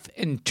deaf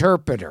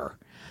interpreter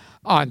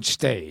on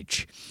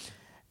stage.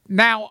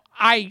 Now,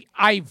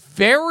 I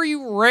very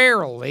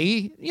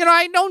rarely,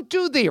 I don't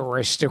do the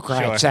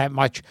Aristocrats that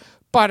much,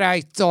 but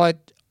I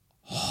thought,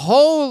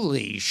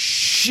 holy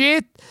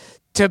shit,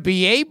 to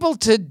be able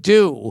to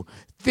do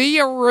the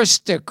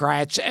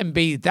Aristocrats and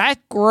be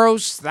that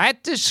gross,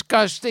 that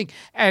disgusting,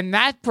 and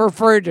that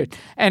perverted,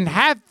 and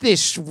have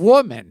this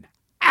woman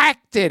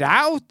act it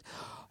out,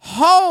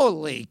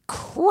 holy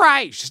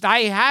Christ, I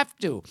have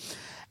to.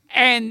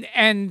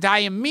 And I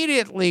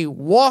immediately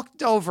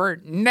walked over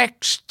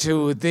next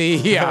to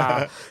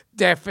the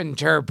deaf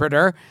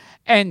interpreter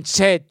and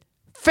said,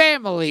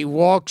 "Family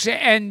walks,"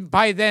 and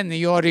by then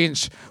the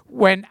audience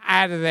went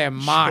out of their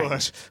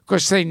minds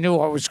because they knew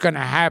what was going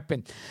to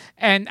happen.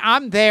 And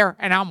I'm there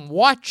and I'm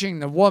watching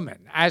the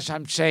woman as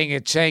I'm saying,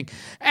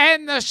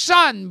 "And the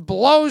son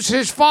blows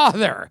his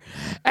father,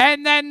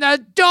 and then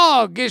the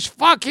dog is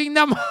fucking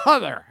the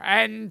mother,"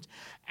 and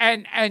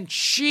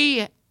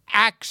she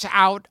acts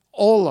out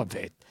all of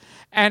it.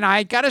 And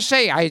I got to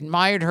say, I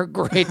admired her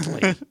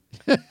greatly.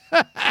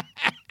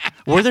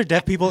 Were there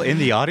deaf people in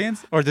the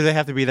audience, or do they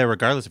have to be there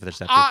regardless if they're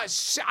deaf?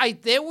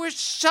 There was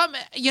some,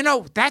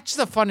 that's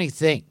the funny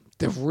thing.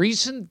 The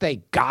reason they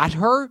got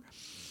her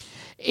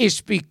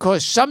is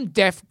because some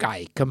deaf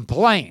guy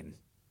complained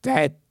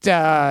that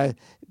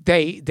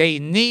they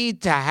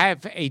need to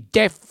have a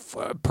deaf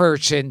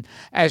person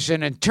as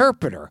an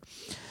interpreter.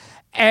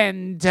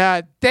 And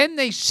then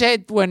they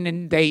said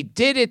when they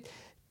did it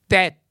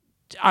that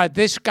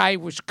this guy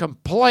was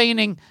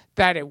complaining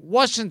that it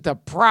wasn't the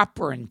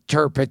proper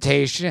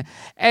interpretation.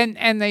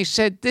 And they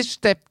said, "This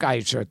deaf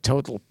guy's a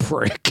total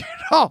prick."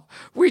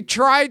 We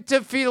tried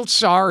to feel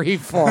sorry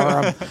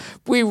for him.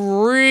 We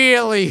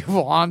really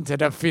wanted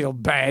to feel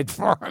bad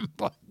for him.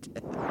 But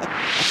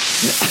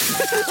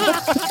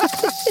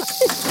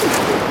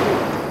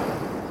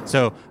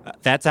So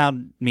that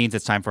sound means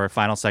it's time for our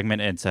final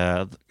segment. It's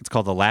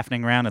called the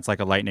laughing round. It's like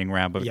a lightning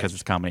round, but because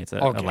it's comedy, it's a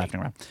laughing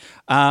round.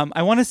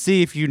 I want to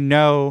see if you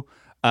know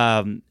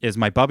is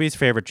my bubby's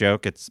favorite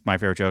joke. It's my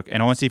favorite joke,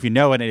 and I want to see if you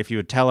know it and if you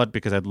would tell it,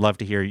 because I'd love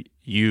to hear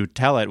you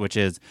tell it.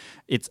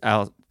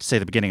 I'll say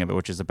the beginning of it,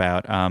 which is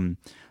about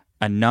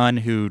a nun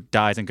who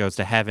dies and goes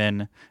to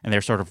heaven, and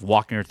they're sort of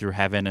walking her through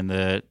heaven,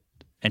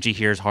 and she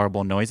hears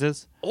horrible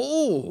noises.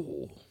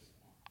 Oh,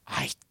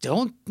 I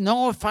don't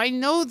know if I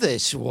know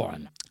this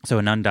one. So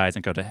a nun dies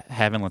and go to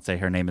heaven. Let's say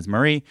her name is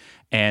Marie.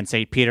 And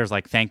St. Peter's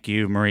like, "Thank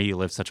you, Marie. You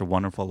lived such a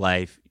wonderful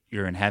life.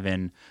 You're in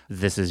heaven.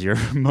 This is your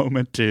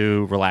moment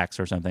to relax,"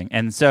 or something.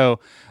 And so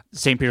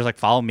St. Peter's like,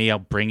 "Follow me. I'll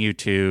bring you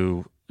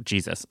to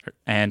Jesus."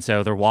 And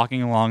so they're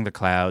walking along the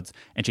clouds,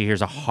 and she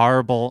hears a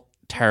horrible,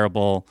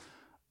 terrible,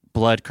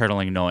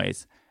 blood-curdling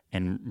noise.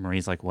 And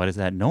Marie's like, "What is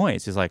that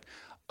noise?" He's like,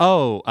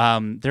 "Oh,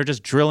 they're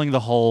just drilling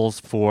the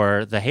holes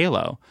for the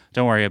halo.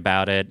 Don't worry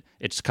about it.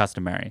 It's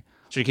customary."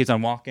 So she keeps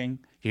on walking.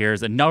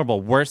 Hears a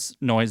notable worse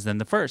noise than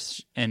the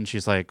first. And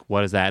she's like,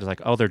 "What is that?" It's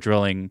like, "Oh, they're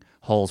drilling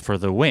holes for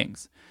the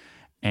wings."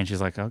 And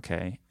she's like,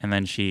 "Okay." And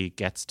then she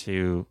gets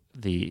to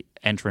the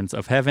entrance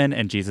of heaven,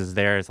 and Jesus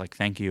there is like,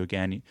 thank you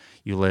again.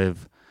 You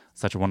live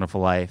such a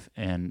wonderful life.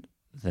 And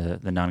the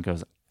nun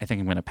goes, I think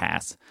I'm going to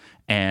pass.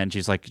 And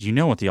she's like, do you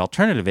know what the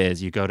alternative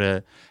is? You go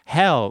to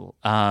hell.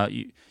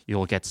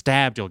 You'll get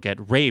stabbed. You'll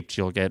get raped.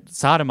 You'll get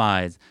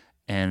sodomized.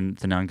 And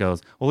the nun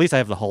goes, well, at least I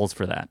have the holes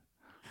for that.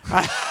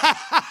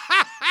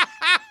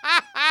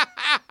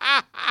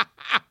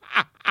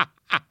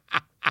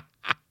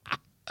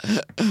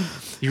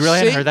 You really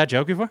hadn't heard that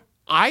joke before?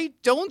 I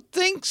don't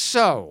think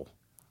so.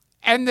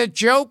 And the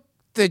joke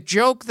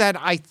that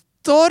I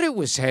thought it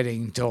was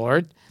heading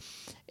toward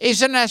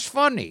isn't as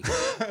funny.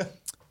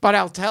 But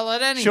I'll tell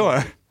it anyway.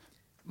 Sure.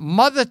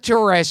 Mother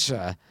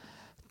Teresa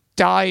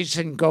dies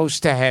and goes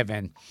to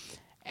heaven.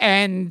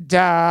 And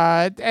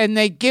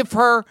they give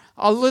her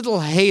a little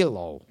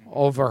halo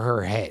over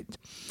her head.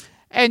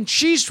 And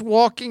she's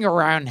walking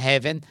around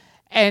heaven,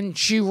 and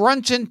she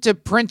runs into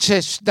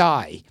Princess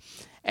Di.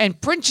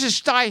 And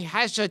Princess Di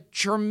has a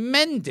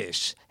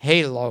tremendous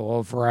halo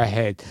over her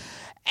head.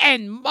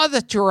 And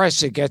Mother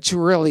Teresa gets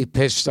really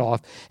pissed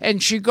off,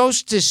 and she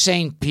goes to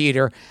St.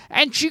 Peter,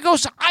 and she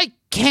goes, I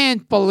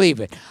can't believe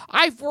it.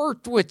 I've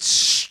worked with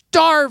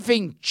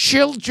starving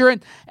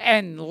children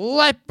and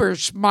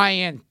lepers my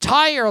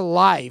entire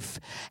life,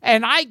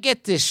 and I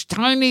get this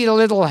tiny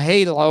little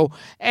halo,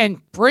 and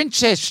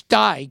Princess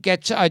Di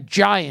gets a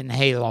giant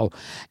halo.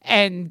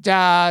 And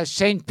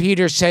St.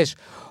 Peter says,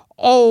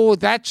 oh,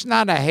 that's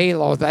not a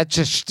halo, that's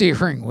a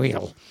steering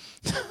wheel.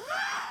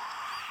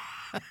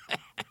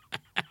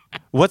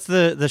 What's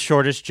the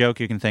shortest joke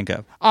you can think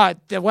of?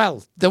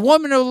 The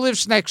woman who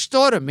lives next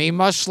door to me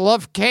must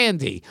love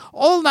candy.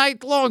 All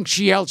night long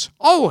she yells,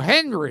 oh,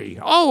 Henry,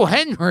 oh,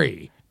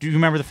 Henry. Do you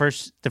remember the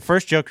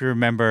first joke you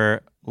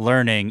remember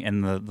learning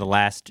and the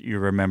last you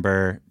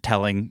remember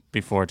telling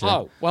before?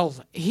 Oh, well,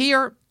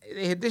 here,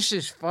 this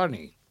is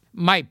funny.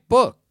 My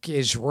book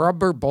is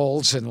Rubber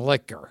Balls and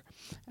Liquor,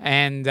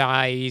 and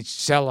I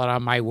sell it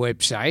on my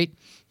website,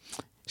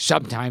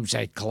 sometimes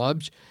at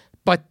clubs.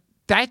 But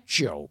that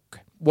joke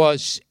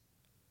was,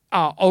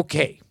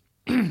 okay,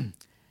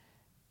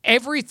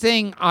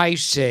 everything I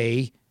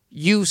say,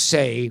 you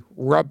say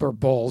rubber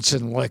balls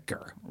and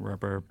liquor.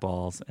 Rubber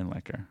balls and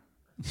liquor.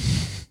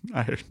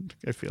 I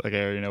feel like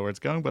I already know where it's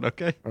going, but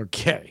okay.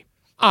 Okay.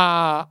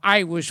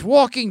 I was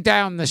walking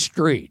down the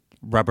street.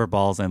 Rubber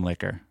balls and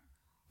liquor.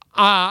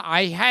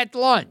 I had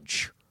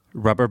lunch.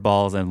 Rubber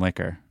balls and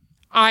liquor.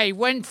 I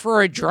went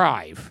for a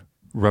drive.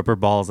 Rubber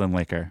balls and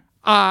liquor.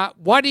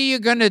 What are you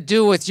going to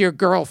do with your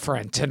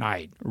girlfriend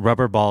tonight?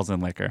 Rubber balls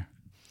and liquor.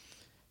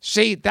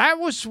 See, that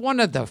was one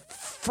of the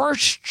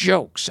first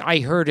jokes I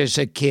heard as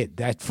a kid,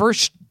 that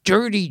first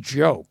dirty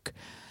joke.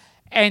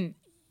 And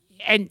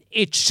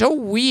it's so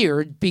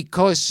weird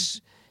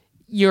because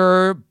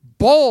your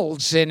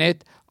balls in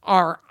it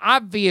are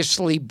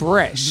obviously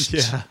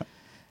breasts. Yeah.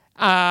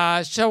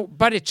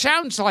 But it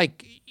sounds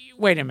like,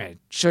 wait a minute,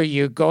 so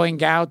you're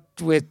going out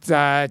with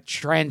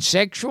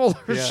transsexual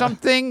or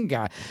something?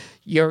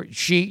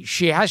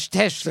 She has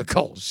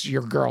testicles,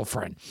 your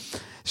girlfriend.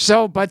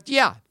 So, but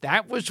yeah,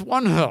 that was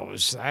one of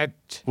those.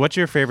 What's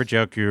your favorite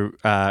joke you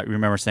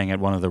remember saying at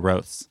one of the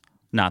roasts?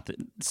 Not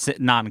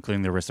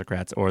including the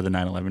Aristocrats or the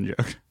 9/11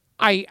 joke.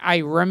 I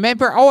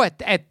remember. Oh,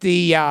 at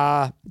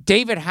the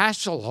David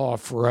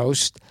Hasselhoff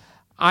roast,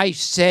 I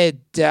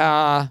said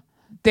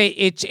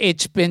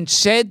it's been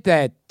said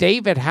that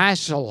David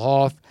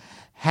Hasselhoff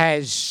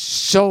has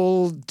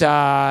sold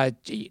 10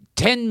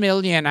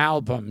 million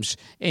albums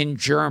in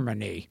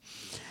Germany.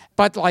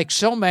 But like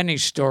so many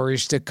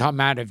stories to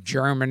come out of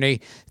Germany,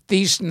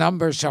 these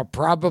numbers are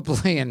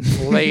probably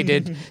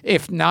inflated,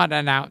 if not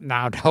an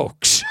out-and-out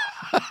hoax.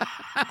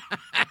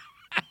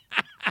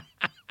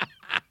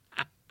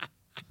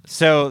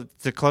 So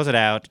to close it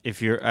out,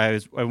 I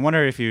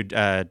wonder if you'd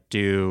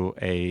do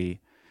a.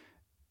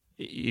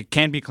 It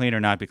can be clean or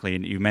not be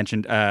clean. You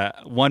mentioned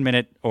 1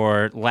 minute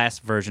or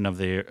last version of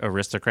the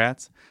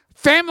Aristocrats.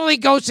 Family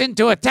goes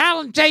into a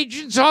talent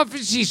agent's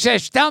office. He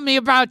says, tell me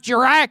about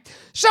your act.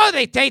 So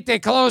they take their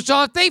clothes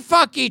off. They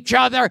fuck each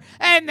other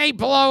and they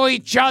blow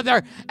each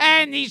other.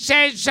 And he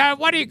says,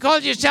 what do you call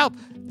yourself?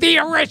 The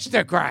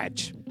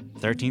Aristocrats.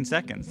 13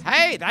 seconds.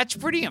 Hey, that's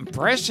pretty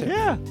impressive.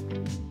 Yeah.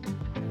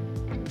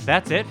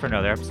 That's it for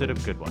another episode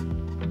of Good One.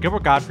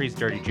 Gilbert Gottfried's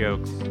Dirty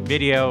Jokes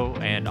video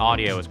and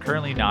audio is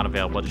currently not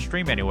available to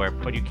stream anywhere,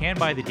 but you can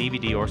buy the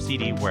DVD or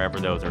CD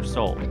wherever those are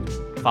sold.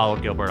 Follow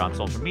Gilbert on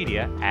social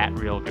media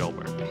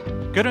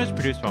 @RealGilbert. Good One is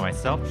produced by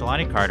myself,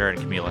 Jelani Carter, and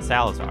Camila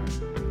Salazar.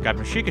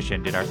 Godwin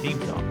Shikishin did our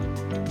theme song.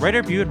 Rate,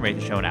 review, and rate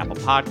the show on Apple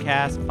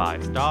Podcasts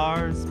 5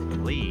 stars,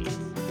 please.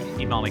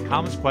 Email me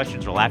comments,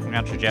 questions, or laughing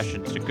out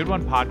suggestions to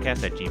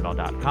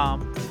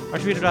goodonepodcast@gmail.com or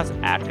tweet at us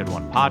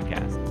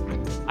 @GoodOnePodcast.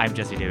 I'm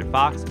Jesse David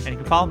Fox, and you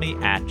can follow me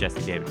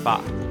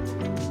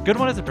 @JesseDavidFox. Good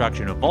One is a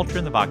production of Vulture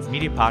in the Box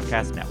Media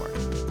Podcast Network.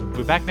 We'll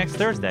be back next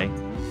Thursday.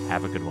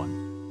 Have a good one.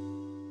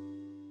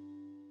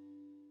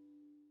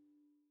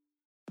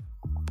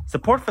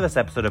 Support for this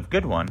episode of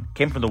Good One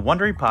came from the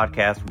Wondery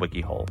podcast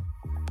WikiHole.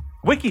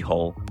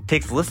 WikiHole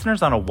takes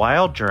listeners on a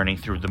wild journey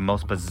through the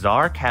most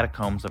bizarre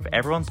catacombs of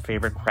everyone's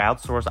favorite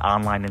crowdsourced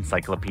online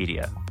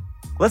encyclopedia.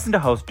 Listen to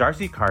host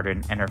Darcy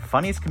Carden and her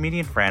funniest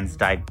comedian friends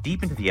dive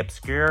deep into the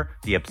obscure,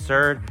 the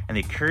absurd, and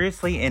the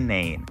curiously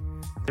inane.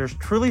 There's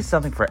truly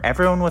something for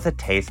everyone with a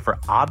taste for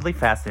oddly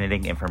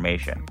fascinating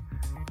information.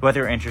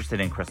 Whether you're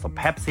interested in Crystal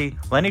Pepsi,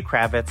 Lenny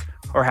Kravitz,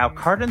 or how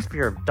Carden's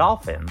fear of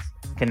dolphins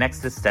connects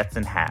to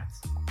Stetson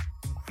hats.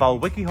 Follow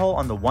WikiHole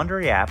on the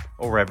Wondery app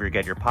or wherever you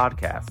get your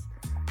podcasts.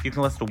 You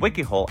can listen to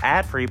WikiHole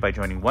ad-free by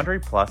joining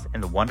Wondery Plus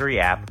in the Wondery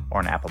app or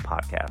on Apple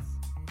Podcasts.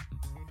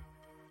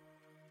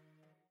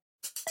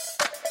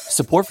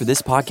 Support for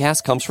this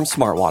podcast comes from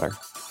Smartwater.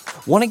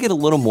 Want to get a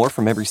little more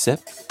from every sip?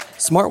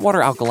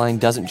 Smartwater Alkaline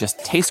doesn't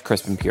just taste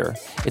crisp and pure,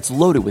 it's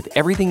loaded with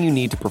everything you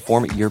need to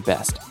perform at your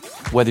best,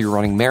 whether you're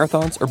running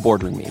marathons or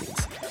boardroom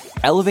meetings.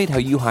 Elevate how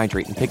you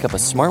hydrate and pick up a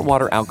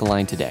Smartwater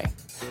Alkaline today.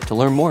 To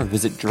learn more,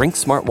 visit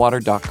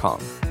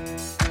drinksmartwater.com.